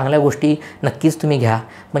पाहिजे. चांगल्या गोष्टी नक्कीच तुम्ही घ्या,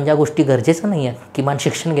 पण ज्या गोष्टी गरजेच्या नाही आहेत किमान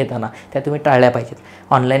शिक्षण घेताना त्या तुम्ही टाळल्या पाहिजेत.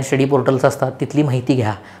 ऑनलाईन स्टडी पोर्टल्स असतात, तिथली माहिती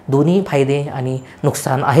घ्या. दोन्ही फायदे आणि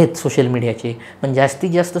नुकसान आहेत सोशल मीडियाचे, पण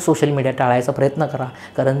जास्तीत जास्त सोशल मीडिया टाळायचा प्रयत्न करा,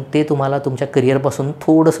 कारण ते तुम्हाला तुमच्या करिअरपासून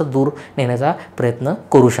थोडंसं दूर नेण्याचा प्रयत्न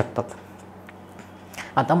करू शकतात.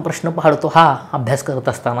 आता प्रश्न पडतो हा अभ्यास करत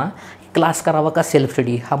असताना क्लास करावा का सेल्फ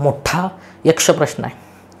स्टडी? हा मोठा यक्ष प्रश्न आहे.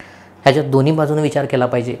 ह्याच्यात दोन्ही बाजूने विचार केला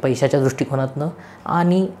पाहिजे, पैशाच्या दृष्टिकोनातनं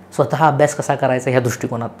आणि स्वतः अभ्यास कसा करायचा ह्या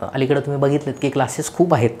दृष्टिकोनातनं. अलीकडे तुम्ही बघितलेत की क्लासेस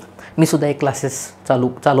खूप आहेत. मी सुद्धा एक क्लासेस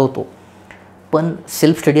चालवतो, पण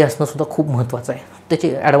सेल्फ स्टडी असणंसुद्धा खूप महत्त्वाचं आहे.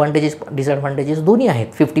 त्याचे ॲडव्हान्टेजेस डिसॲडव्हान्टेजेस दोन्ही आहेत.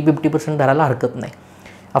 50-50% धरायला हरकत नाही.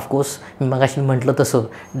 ऑफकोर्स मी मगाशी म्हटलं तसं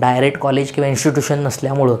डायरेक्ट कॉलेज किंवा इन्स्टिट्यूशन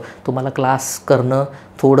नसल्यामुळं तुम्हाला क्लास करणं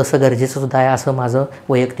थोडंसं गरजेचंसुद्धा आहे, असं माझं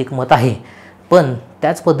वैयक्तिक मत आहे. पण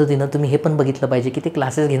त्याच पद्धतीनं तुम्ही हे पण बघितलं पाहिजे की ते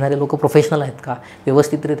क्लासेस घेणारे लोक प्रोफेशनल आहेत का,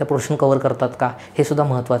 व्यवस्थितरित्या पोर्शन कवर करतात का, हे सुद्धा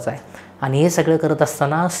महत्त्वाचं आहे. आणि हे सगळं करत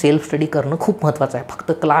असताना सेल्फ स्टडी करणं खूप महत्त्वाचं आहे.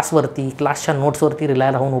 फक्त क्लासच्या नोट्सवरती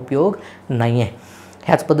रिलाय राहून उपयोग नाही आहे.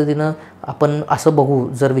 ह्याच पद्धतीनं आपण असं बघू,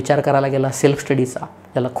 जर विचार करायला गेला सेल्फ स्टडीचा,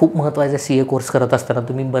 त्याला खूप महत्त्वाचं आहे. CA कोर्स करत असताना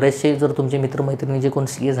तुम्ही बरेचसे जर तुमचे मित्रमैत्रिणी जे कोण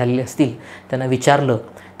CA झालेले असतील त्यांना विचारलं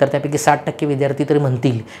तर त्यापैकी 60% विद्यार्थी तरी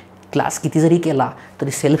म्हणतील क्लास किती जरी केला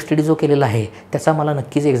तरी सेल्फ स्टडी जो केलेला आहे त्याचा मला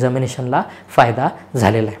नक्कीच एक्झामिनेशनला फायदा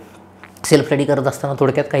झालेला आहे. सेल्फ स्टडी करत असताना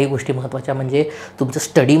थोडक्यात काही गोष्टी महत्त्वाच्या म्हणजे तुमचं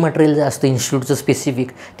स्टडी मटेरियल जे असतं इन्स्टिट्यूटचं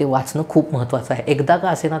स्पेसिफिक ते वाचणं खूप महत्त्वाचं आहे. एकदा का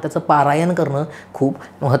असे ना त्याचं पारायण करणं खूप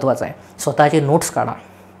महत्त्वाचं आहे. स्वतःचे नोट्स काढा.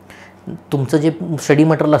 तुमचं जे स्टडी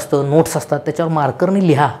मटेरियल असतं, नोट्स असतात, त्याच्यावर मार्करने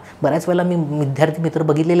लिहा. बऱ्याच वेळेला मी विद्यार्थी मित्र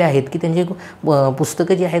बघितलेले आहेत की त्यांचे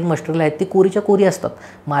पुस्तकं जी आहेत, मटेरियल आहेत, ती कोरीच्या कोरी असतात.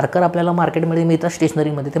 मार्कर आपल्याला मार्केटमध्ये मिळतात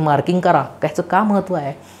स्टेशनरीमध्ये, ते मार्किंग करा. त्याचं का महत्त्व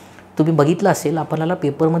आहे तुम्ही बघितलं असेल. आपल्याला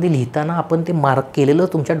पेपरमध्ये लिहिताना आपण ते मार्क केलेलं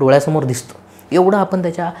तुमच्या डोळ्यासमोर दिसतं. एवढं आपण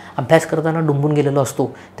त्याच्या अभ्यास करताना डुंबून गेलेलो असतो.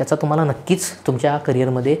 त्याचा तुम्हाला नक्कीच तुमच्या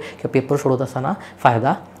करिअरमध्ये किंवा पेपर सोडवत असताना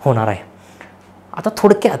फायदा होणार आहे. आता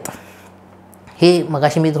थोडक्यात हे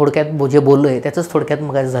मगाशी मी थोडक्यात जे बोललो आहे त्याचंच थोडक्यात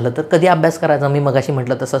मगाशी झालं तर कधी अभ्यास करायचा. मी मगाशी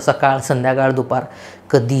म्हटलं तसं सकाळ, संध्याकाळ, दुपार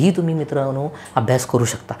कधीही तुम्ही मित्रांनो अभ्यास करू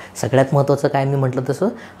शकता. सगळ्यात महत्त्वाचं काय मी म्हटलं तसं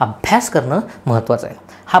अभ्यास करणं महत्त्वाचं आहे.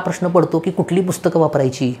 हा प्रश्न पडतो की कुठली पुस्तकं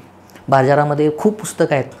वापरायची. बाजारामध्ये खूप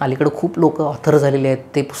पुस्तकं आहेत. अलीकडं खूप लोक ऑथर झालेले आहेत,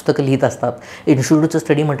 ते पुस्तकं लिहित असतात. इन्स्टिट्यूटचं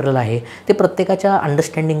स्टडी मटेरियल आहे ते प्रत्येकाच्या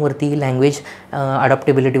अंडरस्टँडिंगवरती, लँग्वेज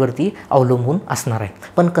अडॅप्टेबिलिटीवरती अवलंबून असणार आहे.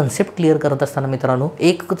 पण कन्सेप्ट क्लिअर करत असताना मित्रांनो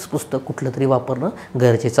एकच पुस्तक कुठलं तरी वापरणं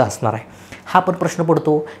गरजेचं असणार आहे. हा पण प्रश्न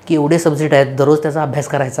पडतो की एवढे सब्जेक्ट आहेत, दररोज त्याचा अभ्यास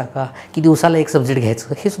करायचा का, की दिवसाला एक सब्जेक्ट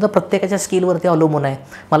घ्यायचं. हे सुद्धा प्रत्येकाच्या स्किलवरती अवलंबून आहे.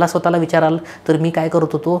 मला स्वतःला विचाराल तर मी काय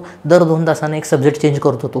करत होतो, दर 2 तासाने एक सब्जेक्ट चेंज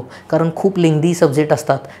करत होतो. कारण खूप लेंदी सब्जेक्ट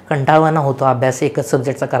असतात, कंटाळवाणा होतो अभ्यास एकच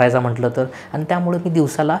सब्जेक्टचा करायचा म्हटलं तर, आणि त्यामुळे मी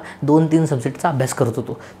दिवसाला 2-3 सब्जेक्टचा अभ्यास करत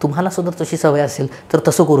होतो. तुम्हाला सुद्धा तशी सवय असेल तर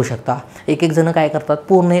तसं करू शकता. एक जण काय करतात,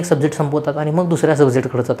 पूर्ण एक सब्जेक्ट संपवतात आणि मग दुसऱ्या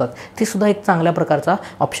सब्जेक्टकडे जातात. ते सुद्धा एक चांगल्या प्रकारचा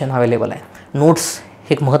ऑप्शन अवेलेबल आहे. नोट्स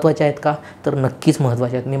हे महत्त्वाचे आहेत का, तर नक्कीच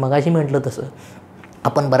महत्त्वाचे आहेत. मी मगाशी म्हटलं तसं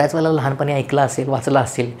आपण बऱ्याच वेळेला लहानपणी ऐकलं असेल, वाचलं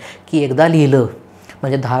असेल की एकदा लिहिलं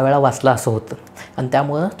म्हणजे 10 वेळा वाचलं असं होतं. आणि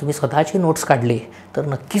त्यामुळं तुम्ही स्वतःचे नोट्स काढले तर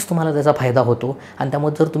नक्कीच तुम्हाला त्याचा फायदा होतो. आणि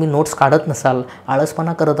त्यामुळे जर तुम्ही नोट्स काढत नसाल,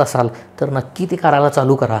 आळसपणा करत असाल तर नक्की ते करायला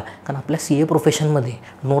चालू करा. कारण आपल्या CA प्रोफेशनमध्ये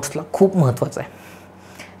नोट्सला खूप महत्त्वाचं आहे.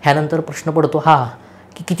 ह्यानंतर प्रश्न पडतो हा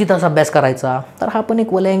की किती तास अभ्यास करायचा, तर हा पण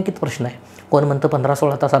एक वलयांकित प्रश्न आहे. कोण म्हणतं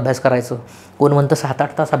 15-16 तास अभ्यास करायचं, कोण म्हणतं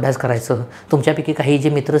 7-8 तास अभ्यास करायचं. तुमच्यापैकी काही जे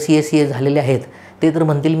मित्र CA झालेले आहेत ते तर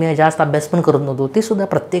म्हणतील मी जास्त अभ्यास पण करत नव्हतो. ते सुद्धा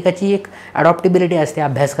प्रत्येकाची एक अडॉप्टेबिलिटी असते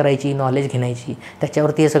अभ्यास करायची, नॉलेज घेण्याची,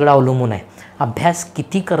 त्याच्यावरती हे सगळं अवलंबून आहे. अभ्यास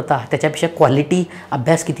किती करता त्याच्यापेक्षा क्वालिटी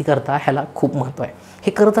अभ्यास किती करता ह्याला खूप महत्त्व आहे.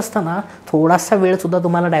 हे करत असताना थोडासा वेळसुद्धा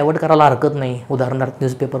तुम्हाला डायवर्ट करायला हरकत नाही. उदाहरणार्थ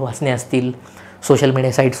न्यूजपेपर वाचणे असतील, सोशल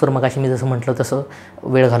मीडिया साईट्सवर मगाशी मी जसं म्हटलं तसं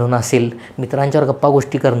वेळ घालवणं असेल, मित्रांच्यावर गप्पा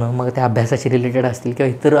गोष्टी करणं, मग त्या अभ्यासाशी रिलेटेड असतील किंवा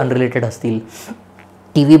इतर अनरिलेटेड असतील,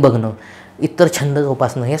 TV बघणं, इतर छंद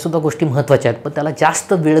जोपासणं, या सुद्धा गोष्टी महत्त्वाच्या आहेत. पण त्याला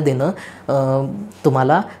जास्त वेळ देणं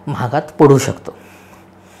तुम्हाला महागात पडू शकतं.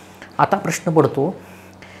 आता प्रश्न पडतो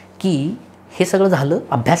की हे सगळं झालं.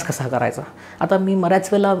 अभ्यास कसा करायचा. आता मी बऱ्याच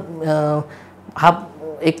वेळेला हा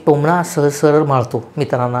एक टोमणा सरळ मारतो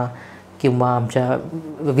मित्रांना किंवा आमच्या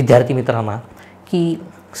विद्यार्थी मित्रांना की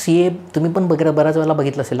CA तुम्ही पण बऱ्याच वेळेला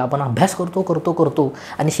बघितलं असेल, आपण अभ्यास करतो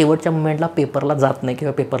आणि शेवटच्या मोमेंटला पेपरला जात नाही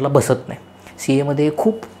किंवा पेपरला बसत नाही. CAमध्ये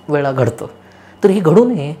खूप वेळा घडतं. तर हे घडू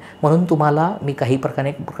नये म्हणून तुम्हाला मी काही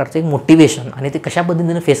प्रकारचं एक मोटिवेशन आणि ते कशा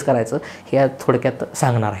पद्धतीने फेस करायचं हे या थोडक्यात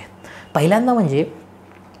सांगणार आहे. पहिल्यांदा म्हणजे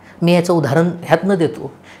मी याचं उदाहरण ह्यातनं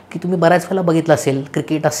देतो की तुम्ही बऱ्याच वेळेला बघितलं असेल,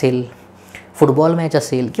 क्रिकेट असेल, फुटबॉल मॅच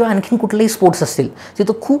असेल किंवा आणखीन कुठलेही स्पोर्ट्स असतील,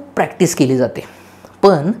 तिथं खूप प्रॅक्टिस केली जाते.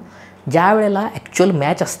 पण ज्या वेळेला ॲक्च्युअल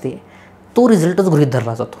मॅच असते तो रिझल्टच गृहीत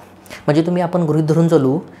धरला जातो. म्हणजे आपण गृहीत धरून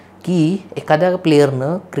चालू की एखाद्या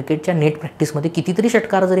प्लेयरनं क्रिकेटच्या नेट प्रॅक्टिसमध्ये कितीतरी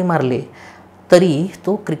षटकार जरी मारले तरी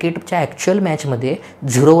तो क्रिकेटच्या ॲक्च्युअल मॅचमध्ये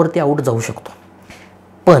 0वरती आऊट जाऊ शकतो.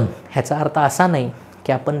 पण ह्याचा अर्थ असा नाही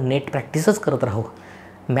की आपण नेट प्रॅक्टिसच करत राहू.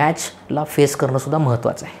 मॅचला फेस करणंसुद्धा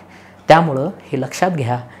महत्त्वाचं आहे. त्यामुळं हे लक्षात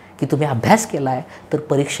घ्या की तुम्ही अभ्यास केला आहे तर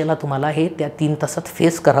परीक्षेला तुम्हाला हे त्या 3 तासात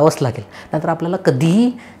फेस करावंच लागेल, नाहीतर आपल्याला कधीही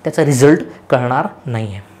त्याचा रिझल्ट कळणार नाही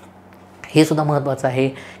आहे. हे सुद्धा महत्त्वाचं आहे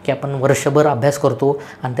की आपण वर्षभर अभ्यास करतो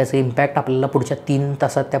आणि त्याचं इम्पॅक्ट आपल्याला पुढच्या 3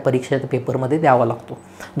 तासात त्या परीक्षेच्या पेपरमध्ये द्यावा लागतो.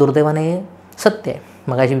 दुर्दैवाने सत्य आहे.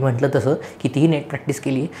 मगाशी मी म्हटलं तसं कितीही नेट प्रॅक्टिस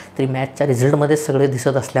केली तरी मॅचच्या रिझल्टमध्येच सगळे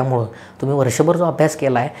दिसत असल्यामुळं तुम्ही वर्षभर जो अभ्यास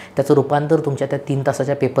केला आहे त्याचं रूपांतर तुमच्या त्या 3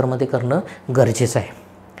 तासाच्या पेपरमध्ये करणं गरजेचं आहे.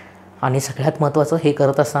 आणि सगळ्यात महत्त्वाचं हे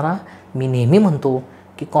करत असताना मी नेहमी म्हणतो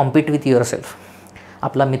की कॉम्पीट विथ युअरसेल्फ.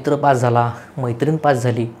 आपला मित्र पास झाला, मैत्रीण पास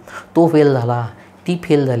झाली, तो फेल झाला, ती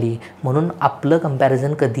फेल झाली म्हणून आपलं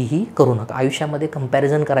कंपॅरिझन कधीही करू नका. आयुष्यामध्ये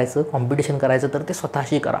कंपॅरिझन करायचं, कॉम्पिटिशन करायचं तर ते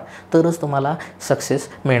स्वतःशी करा, तरच तुम्हाला सक्सेस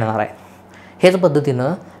मिळणार आहे. हेच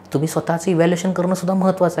पद्धतीनं तुम्ही स्वतःचं इव्हॅल्युएशन करणंसुद्धा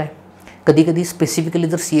महत्त्वाचं आहे. कधी स्पेसिफिकली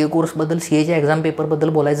जर CA कोर्सबद्दल, CAच्या एक्झाम पेपरबद्दल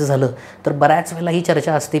बोलायचं झालं तर बऱ्याच वेळेला ही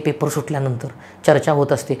चर्चा असते. पेपर सुटल्यानंतर चर्चा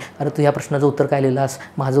होत असते, अरे तू ह्या प्रश्नाचं उत्तर काय लिहिलास,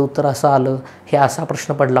 माझं उत्तर असं आलं, हे असा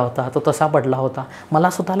प्रश्न पडला होता, तो तसा पडला होता. मला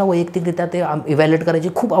स्वतःला वैयक्तिकरित्या ते इव्हॅल्युएट करायची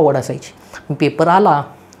खूप आवड असायची. पेपर आला,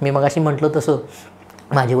 मी मगाशी म्हटलं तसं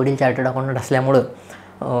माझे वडील चार्टर्ड अकाउंटंट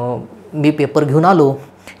असल्यामुळं मी पेपर घेऊन आलो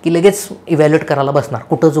की लगेच इव्हॅल्युएट करायला बसणार,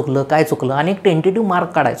 कुठं चुकलं, काय चुकलं आणि एक टेंटेटिव्ह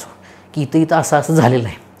मार्क काढायचो की इथं असं झालेलं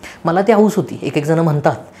आहे. मला ती हौस होती. एक जण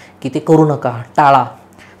म्हणतात की ते करू नका, टाळा,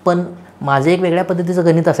 पण माझं एक वेगळ्या पद्धतीचं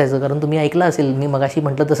गणित असायचं. कारण तुम्ही ऐकलं असेल, मी मगाशी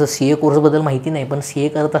म्हटलं तसं CA कोर्सबद्दल माहिती नाही, पण CA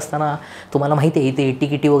करत असताना तुम्हाला माहिती आहे इथे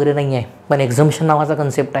AT-KT वगैरे नाही आहे, पण एक्झम्पशन नावाचा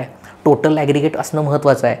कन्सेप्ट आहे. टोटल ॲग्रिगेट असणं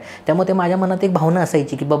महत्त्वाचं आहे. त्यामुळे ते माझ्या मनात एक भावना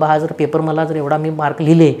असायची की बाबा हा जर पेपर मला जर एवढा मी मार्क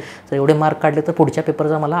लिहिले, तर एवढे मार्क काढले तर पुढच्या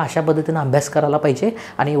पेपरचा मला अशा पद्धतीनं अभ्यास करायला पाहिजे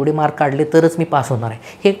आणि एवढे मार्क काढले तरच मी पास होणार आहे.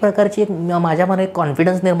 हे एक प्रकारची एक माझ्या मनात एक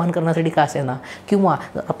कॉन्फिडन्स निर्माण करण्यासाठी का असे ना, किंवा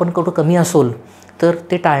आपण कुठं कमी असेल तर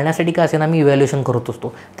ते टाळण्यासाठी का असे ना मी इव्हॅल्युएशन करत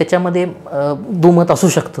असतो. त्याच्यामध्ये दुमत असू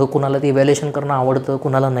शकतं, कुणाला ते इव्हॅल्युएशन करणं आवडतं,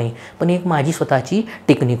 कुणाला नाही, पण एक माझी स्वतःची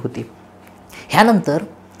टेक्निक होती. ह्यानंतर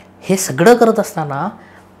हे सगळं करत असताना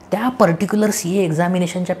त्या पर्टिक्युलर CA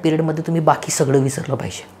एक्झामिनेशनच्या पिरियडमध्ये तुम्ही बाकी सगळं विसरलं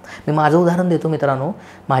पाहिजे. मी माझं उदाहरण देतो मित्रांनो.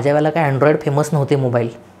 माझ्या वेळेला काय अँड्रॉइड फेमस नव्हते मोबाईल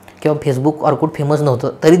किंवा फेसबुक ऑर्कुट फेमस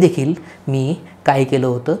नव्हतं, तरी देखील मी काय केलं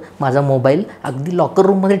होतं, माझा मोबाईल अगदी लॉकर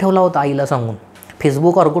रूममध्ये ठेवला होता आईला सांगून.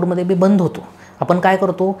 फेसबुक ऑर्कुटमध्ये मी बंद होतो. आपण काय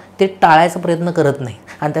करतो, ते टाळायचा प्रयत्न करत नाही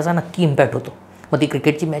आणि त्याचा नक्की इम्पॅक्ट होतो. मग ती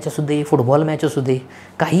क्रिकेटची मॅच असू दे, फुटबॉल मॅच असू दे,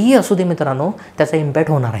 काहीही असू दे मित्रांनो, त्याचा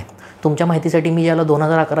इम्पॅक्ट होणार आहे. तुमच्या माहितीसाठी मी ज्याला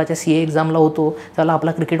 2011च्या CA एक्झामला होतो त्याला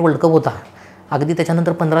आपला क्रिकेट वर्ल्ड कप होता. अगदी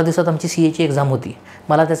त्याच्यानंतर 15 दिवसात आमची CAची एक्झाम होती.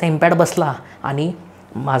 मला त्याचा इम्पॅक्ट बसला आणि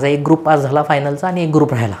माझा एक ग्रुप पास झाला फायनलचा आणि एक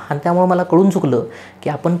ग्रुप राहिला. आणि त्यामुळे मला कळून चुकलं की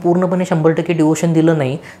आपण पूर्णपणे 100% डिवोशन दिलं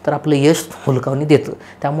नाही तर आपलं यश हुलकावणी देतं.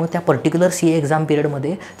 त्यामुळे त्या पर्टिक्युलर CA एक्झाम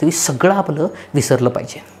पिरियडमध्ये तुम्ही सगळं आपलं विसरलं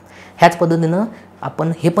पाहिजे. ह्याच पद्धतीनं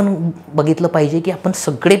आपण हे पण बघितलं पाहिजे की आपण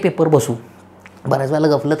सगळे पेपर बसू. बऱ्याच वेळेला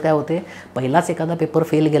गफलत काय होते, पहिलाच एखादा पेपर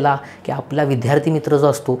फेल गेला की आपला विद्यार्थी मित्र जो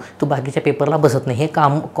असतो तो बाकीच्या पेपरला बसत नाही. हे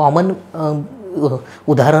कॉमन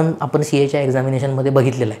उदाहरण आपण CAच्या एक्झामिनेशनमध्ये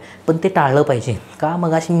बघितलेलं आहे. पण ते टाळलं पाहिजे. का,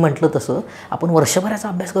 मगाशी मी म्हटलं तसं आपण वर्षभराचा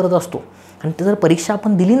अभ्यास करत असतो आणि जर परीक्षा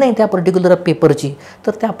आपण दिली नाही त्या पर्टिक्युलर पेपरची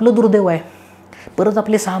तर ते आपलं दुर्दैव आहे. परत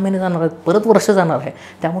आपले 6 महिने जाणार आहेत, परत वर्ष जाणार आहे.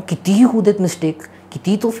 त्यामुळे कितीही होऊ देत मिस्टेक,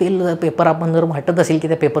 कितीही तो फेल पेपर आपण जर वाटत असेल की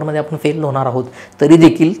त्या पेपरमध्ये आपण फेल होणार आहोत, तरी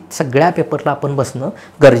देखील सगळ्या पेपरला आपण बसणं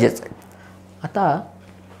गरजेचं आहे. आता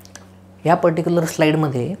या पर्टिक्युलर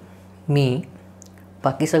स्लाईडमध्ये मी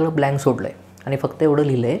बाकी सगळं ब्लँक सोडलं आहे आणि फक्त एवढं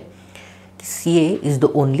लिहिलं आहे की CA is the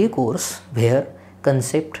only course where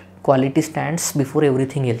concept quality stands before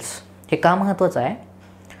everything else. हे का महत्त्वाचं आहे,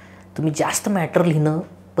 तुम्ही जास्त मॅटर लिहिणं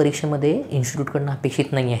परीक्षेमध्ये इन्स्टिट्यूटकडनं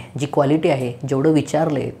अपेक्षित नाही आहे. जी क्वालिटी आहे, जेवढं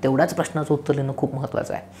विचारलं आहे तेवढ्याच प्रश्नाचं उत्तर देणं खूप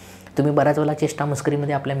महत्त्वाचं आहे. तुम्ही बऱ्याच वेळेला चेष्टा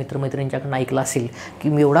मस्करीमध्ये आपल्या मित्रमैत्रिणींच्याकडनं ऐकलं असेल की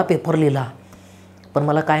मी एवढा पेपर लिहिला पण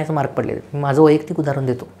मला कायच मार्क पडले. मी माझं वैयक्तिक उदाहरण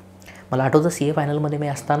देतो. मला आठवतं CA फायनलमध्ये मी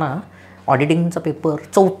असताना ऑडिटिंगचा पेपर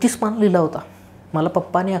 34 पान लिहिला होता. मला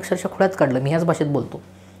पप्पाने अक्षरशः खुळ्यात काढलं. मी ह्याच भाषेत बोलतो,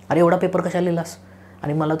 अरे एवढा पेपर कशा लिहिलास?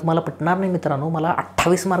 आणि तुम्हाला पटणार नाही मित्रांनो, मला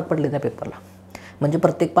 28 मार्क पडले त्या पेपरला. म्हणजे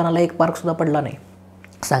प्रत्येक पानाला 1 मार्कसुद्धा पडला नाही.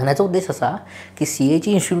 सांगण्याचा उद्देश असा की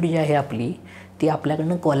CAची इन्स्टिट्यूट जी आहे आपली, ती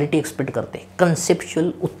आपल्याकडनं क्वालिटी एक्सपेक्ट करते,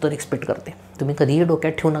 कन्सेप्च्युअल उत्तर एक्सपेक्ट करते. तुम्ही कधीही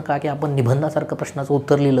डोक्यात ठेवू नका की आपण निबंधासारखं प्रश्नाचं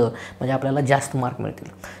उत्तर लिहिलं म्हणजे आपल्याला जास्त मार्क मिळतील.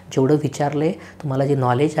 जेवढं विचारले, तुम्हाला जे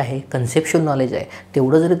नॉलेज आहे, कन्सेप्च्युअल नॉलेज आहे,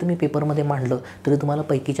 तेवढं जरी तुम्ही पेपरमध्ये मांडलं तरी तुम्हाला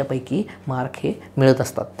पैकीच्या पैकी मार्क हे मिळत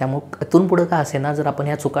असतात. त्यामुळे इथून पुढं का असेना, जर आपण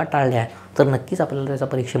ह्या चुका टाळल्या तर नक्कीच आपल्याला त्याचा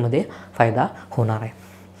परीक्षेमध्ये फायदा होणार आहे.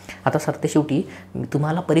 आता सरतेशेवटी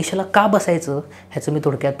तुम्हाला परीक्षेला का बसायचं ह्याचं मी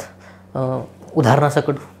थोडक्यात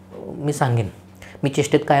उदाहरणासकट मी सांगेन. मी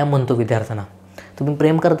चेष्टेत कायम म्हणतो विद्यार्थ्यांना, तुम्ही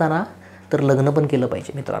प्रेम करताना तर लग्न पण केलं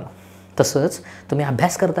पाहिजे मित्रांनो. तसंच तुम्ही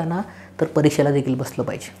अभ्यास करताना तर परीक्षेला देखील बसलं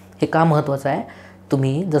पाहिजे. हे का महत्त्वाचं आहे?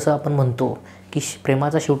 तुम्ही जसं आपण म्हणतो की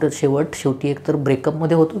प्रेमाचा शेवटी एकतर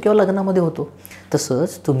ब्रेकअपमध्ये होतो किंवा लग्नामध्ये होतो,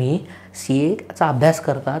 तसंच तुम्ही CAचा अभ्यास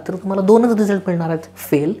करता तर तुम्हाला 2च रिझल्ट मिळणार आहेत,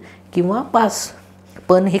 फेल किंवा पास.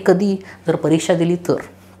 पण हे कधी, जर परीक्षा दिली तर.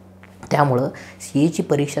 त्यामुळं CAची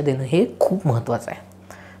परीक्षा देणं हे खूप महत्त्वाचं आहे.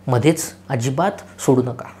 मध्येच अजिबात सोडू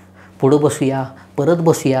नका. पुढं बसूया, परत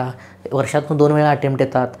बसूया, वर्षातून 2 वेळा अटेम्प्ट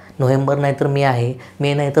येतात. नोव्हेंबर नाही तर मे आहे,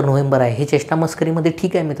 मे नाही तर नोव्हेंबर आहे. हे चेष्टा मस्करीमध्ये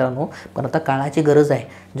ठीक आहे मित्रांनो, पण आता काळाची गरज आहे.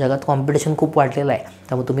 जगात कॉम्पिटिशन खूप वाढलेलं आहे.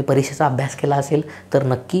 त्यामुळे तुम्ही परीक्षेचा अभ्यास केला असेल तर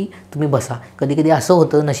नक्की तुम्ही बसा. कधी कधी असं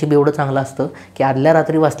होतं, नशीब एवढं चांगलं असतं की आदल्या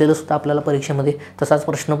रात्री वाचलेलं सुद्धा आपल्याला परीक्षेमध्ये तसाच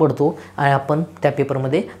प्रश्न पडतो आणि आपण त्या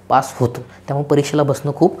पेपरमध्ये पास होतो. त्यामुळे परीक्षेला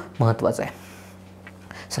बसणं खूप महत्त्वाचं आहे.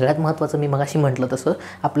 सगळ्यात महत्त्वाचं, मी मगाशी म्हटलं तसं,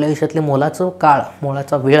 आपल्या आयुष्यातले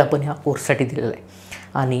मोलाचा वेळ आपण ह्या कोर्ससाठी दिलेला आहे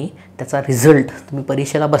आणि त्याचा रिझल्ट तुम्ही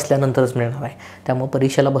परीक्षेला बसल्यानंतरच मिळणार आहे. त्यामुळे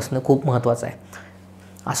परीक्षेला बसणं खूप महत्त्वाचं आहे.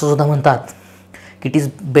 असं सुद्धा म्हणतात की it is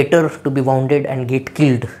better to be bounded and get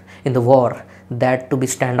killed in the war that to be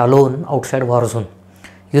stand alone outside war zone.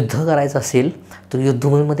 युद्ध करायचं असेल तर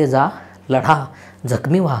युद्धभूमीमध्ये जा, लढा,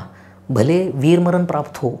 जखमी व्हा, भले वीरमरण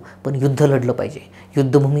प्राप्त हो, पण युद्ध लढलं पाहिजे.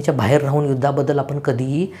 युद्धभूमीच्या बाहेर राहून युद्धाबद्दल आपण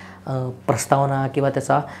कधीही प्रस्तावना किंवा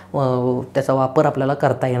त्याचा वापर आपल्याला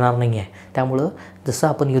करता येणार नाही आहे. त्यामुळं जसं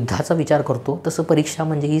आपण युद्धाचा विचार करतो तसं परीक्षा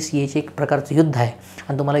म्हणजे ही CAचे एक प्रकारचं युद्ध आहे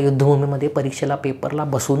आणि तुम्हाला युद्धभूमीमध्ये परीक्षेला पेपरला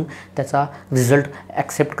बसून त्याचा रिझल्ट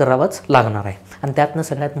ॲक्सेप्ट करावाच लागणार आहे. आणि त्यातनं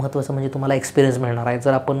सगळ्यात महत्त्वाचं म्हणजे तुम्हाला एक्सपिरियन्स मिळणार आहे.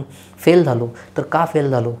 जर आपण फेल झालो तर का फेल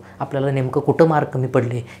झालो, आपल्याला नेमकं कुठं मार्क कमी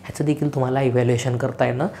पडले ह्याचं देखील तुम्हाला इव्हॅल्युएशन करता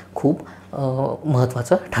येणं खूप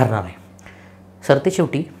महत्त्वाचं ठरणार आहे.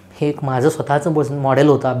 सरतेशेवटी हे एक माझं स्वतःचं मॉडेल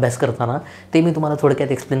होतं अभ्यास करताना, ते मी तुम्हाला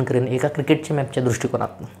थोडक्यात एक्सप्लेन करेन एका क्रिकेटच्या मॅचच्या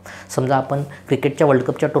दृष्टिकोनातून. समजा आपण क्रिकेटच्या वर्ल्ड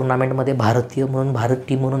कपच्या टुर्नामेंटमध्ये भारत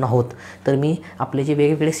टीम म्हणून आहोत, तर मी आपले जे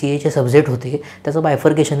वेगवेगळे CAचे सब्जेक्ट होते त्याचं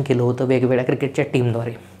बायफर्केशन केलं होतं वेगवेगळ्या क्रिकेटच्या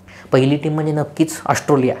टीमद्वारे. पहिली टीम म्हणजे नक्कीच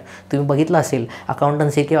ऑस्ट्रेलिया. तुम्ही बघितलं असेल,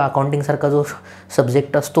 अकाउंटन्सी किंवा अकाउंटिंगसारखा जो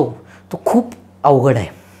सब्जेक्ट असतो तो खूप अवघड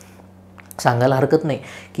आहे. सांगायला हरकत नाही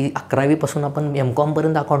की 11वीपासून आपण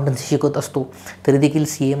MCOMपर्यंत अकाउंटन्सी शिकत असतो, तरी देखील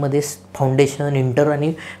CAमध्ये फाउंडेशन, इंटर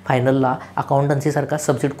आणि फायनलला अकाउंटन्सीसारखा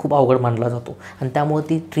सब्जेक्ट खूप अवघड मानला जातो आणि त्यामुळे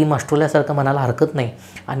ती टीम ऑस्ट्रेलियासारखं म्हणायला हरकत नाही.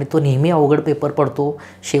 आणि तो नेहमी अवघड पेपर पडतो,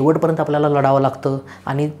 शेवटपर्यंत आपल्याला लढावं लागतं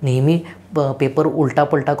आणि नेहमी पेपर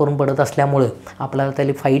उलटापलटा करून पडत असल्यामुळे आपल्याला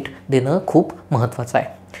त्याला फाईट देणं खूप महत्त्वाचं आहे.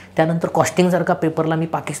 त्यानंतर कॉस्टिंगसारखा पेपरला मी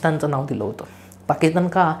पाकिस्तानचं नाव दिलं होतं. पाकिस्तान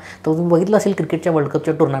का, तर तुम्ही बघितलं असेल क्रिकेटच्या वर्ल्ड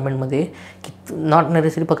कपच्या टुर्नामेंटमध्ये की नॉट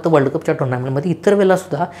नेसेसरी फक्त वर्ल्ड कपच्या टुर्नामेंटमध्ये, इतर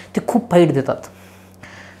वेळेलासुद्धा ते खूप फाईट देतात.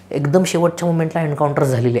 एकदम शेवटच्या मोमेंटला एन्काउंटर्स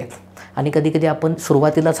झालेले आहेत आणि कधी कधी आपण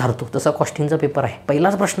सुरुवातीलाच हारतो. तसा कॉस्टिंगचा पेपर आहे.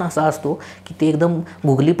 पहिलाच प्रश्न असा असतो की ते एकदम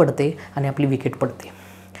गुगली पडते आणि आपली विकेट पडते.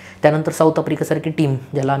 त्यानंतर साऊथ आफ्रिकेसारखी टीम,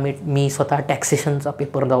 ज्याला मी स्वतः टॅक्सेशनचा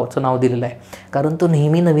पेपर नाव दिलेलं आहे, कारण तो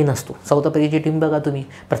नेहमी नवीन असतो. साऊथ आफ्रिकेची टीम बघा तुम्ही,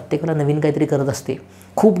 प्रत्येकाला नवीन काहीतरी करत असते.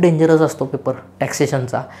 खूप डेंजरस असतो पेपर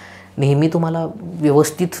टॅक्सेशनचा. नेहमी तुम्हाला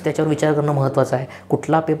व्यवस्थित त्याच्यावर विचार करणं महत्त्वाचं आहे.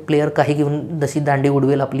 कुठला प्लेयर काही घेऊन जशी दांडी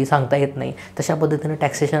उडवेल आपली सांगता येत नाही, तशा पद्धतीने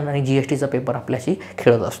टॅक्सेशन आणि GSTचा पेपर आपल्याशी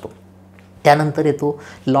खेळत असतो. त्यानंतर येतो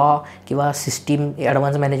लॉ किंवा सिस्टीम,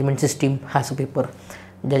 ॲडव्हान्स मॅनेजमेंट सिस्टीम हाच पेपर,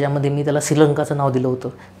 ज्याच्यामध्ये मी त्याला श्रीलंकाचं नाव दिलं होतं.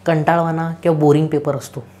 कंटाळवाना किंवा बोरिंग पेपर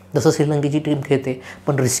असतो. जसं श्रीलंकेची टीम खेळते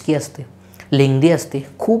पण रिस्की असते, लेंगदी असते,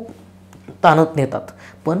 खूप ताणत नेतात,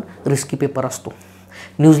 पण रिस्की पेपर असतो.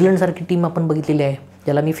 न्यूझीलंडसारखी टीम आपण बघितलेली आहे,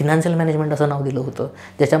 ज्याला मी फिनान्शियल मॅनेजमेंट असं नाव दिलं होतं.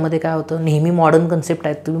 ज्याच्यामध्ये काय होतं, नेहमी मॉडर्न कन्सेप्ट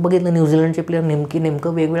आहेत. तुम्ही बघितलं न्यूझीलंडचे प्लेयर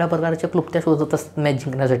नेमकं वेगवेगळ्या प्रकारच्या क्लुप्त्या शोधत असतात मॅच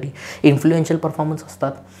जिंकण्यासाठी. इन्फ्लुएन्शियल परफॉर्मन्स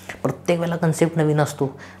असतात, प्रत्येक वेळेला कन्सेप्ट नवीन असतो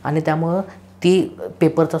आणि त्यामुळं ती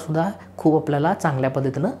पेपरचा सुद्धा खूप आपल्याला चांगल्या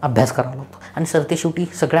पद्धतीनं अभ्यास करावा लागतो. आणि ते शेवटी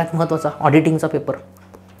सगळ्यात महत्त्वाचा ऑडिटिंगचा पेपर,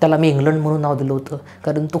 त्याला मी इंग्लंड म्हणून नाव दिलं होतं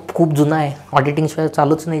कारण तो खूप जुना आहे. ऑडिटिंगशिवाय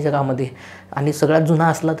चालूच नाही जगामध्ये आणि सगळ्यात जुना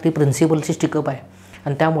असला तरी प्रिन्सिपलची स्टिकअप आहे.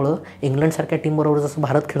 आणि त्यामुळं इंग्लंडसारख्या टीमबरोबर जसं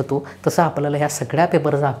भारत खेळतो तसं आपल्याला ह्या सगळ्या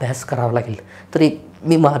पेपरचा अभ्यास करावा लागेल. तर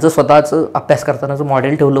मी माझं स्वतःचं अभ्यास करतानाचं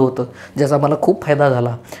मॉडेल ठेवलं होतं ज्याचा मला खूप फायदा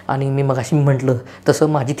झाला. आणि मी मगाशी म्हटलं तसं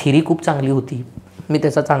माझी थिअरी खूप चांगली होती, मी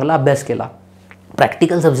त्याचा चांगला अभ्यास केला.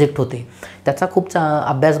 प्रॅक्टिकल सब्जेक्ट होते, त्याचा खूप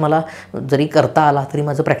अभ्यास मला जरी करता आला तरी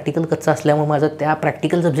माझं प्रॅक्टिकल कच्चं असल्यामुळे माझं त्या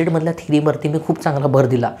प्रॅक्टिकल सब्जेक्टमधल्या थिअरीवरती मी खूप चांगला भर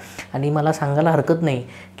दिला. आणि मला सांगायला हरकत नाही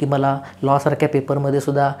की मला लॉसारख्या पेपरमध्ये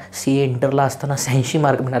सुद्धा CA इंटरला असताना 86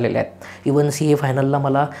 मार्क मिळालेले आहेत. इवन CA फायनलला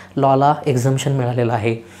मला लॉला एक्झम्शन मिळालेलं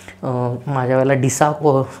आहे. माझ्या वेळेला डिसा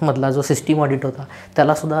मधला जो सिस्टीम ऑडिट होता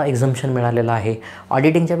त्यालासुद्धा एक्झम्शन मिळालेलं आहे.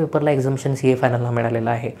 ऑडिटिंगच्या पेपरला एक्झम्शन CA फायनलला मिळालेलं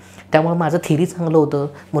आहे. त्यामुळे माझं थिअरी चांगलं होतं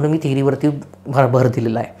म्हणून मी थिअरीवरती भर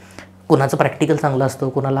दिलेला आहे. कोणाचं प्रॅक्टिकल चांगलं असतं,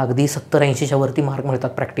 कोणाला अगदी 70-80च्या वरती मार्क मिळतात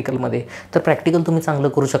प्रॅक्टिकलमध्ये. तर प्रॅक्टिकल तुम्ही चांगलं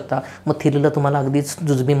करू शकता, मग थिअरीला तुम्हाला अगदीच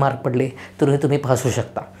जुजबी मार्क पडले तरी तुम्ही पास होऊ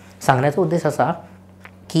शकता. सांगण्याचा उद्देश असा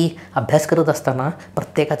की अभ्यास करत असताना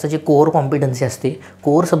प्रत्येकाचं जे कोअर कॉम्पिटन्सी असते,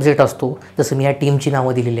 कोअर सब्जेक्ट असतो, जसं मी या टीमची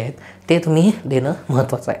नावं दिलेली आहेत ते तुम्ही देणं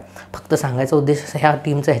महत्त्वाचं आहे. फक्त सांगायचा उद्देश ह्या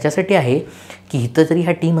टीमचा ह्याच्यासाठी आहे की इथं जरी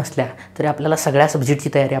ह्या टीम असल्या तरी आपल्याला सगळ्या सब्जेक्टची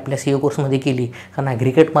तयारी आपल्या CA कोर्समध्ये केली, कारण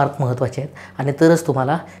ॲग्रिगेट मार्क महत्त्वाचे आहेत आणि तरच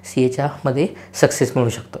तुम्हाला CAच्यामध्ये सक्सेस मिळू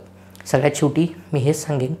शकतं. सगळ्यात शेवटी मी हेच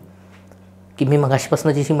सांगेन की मी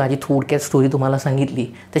मगाशीपासून जशी माझी थोडक्यात स्टोरी तुम्हाला सांगितली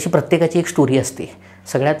तशी प्रत्येकाची एक स्टोरी असते.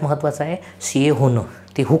 सगळ्यात महत्त्वाचं आहे CA होणं,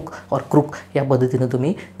 ते हुक और क्रूक या पद्धतीनं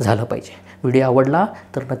तुम्ही झालं पाहिजे. व्हिडिओ आवडला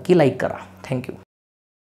तर नक्की लाईक करा. थँक्यू.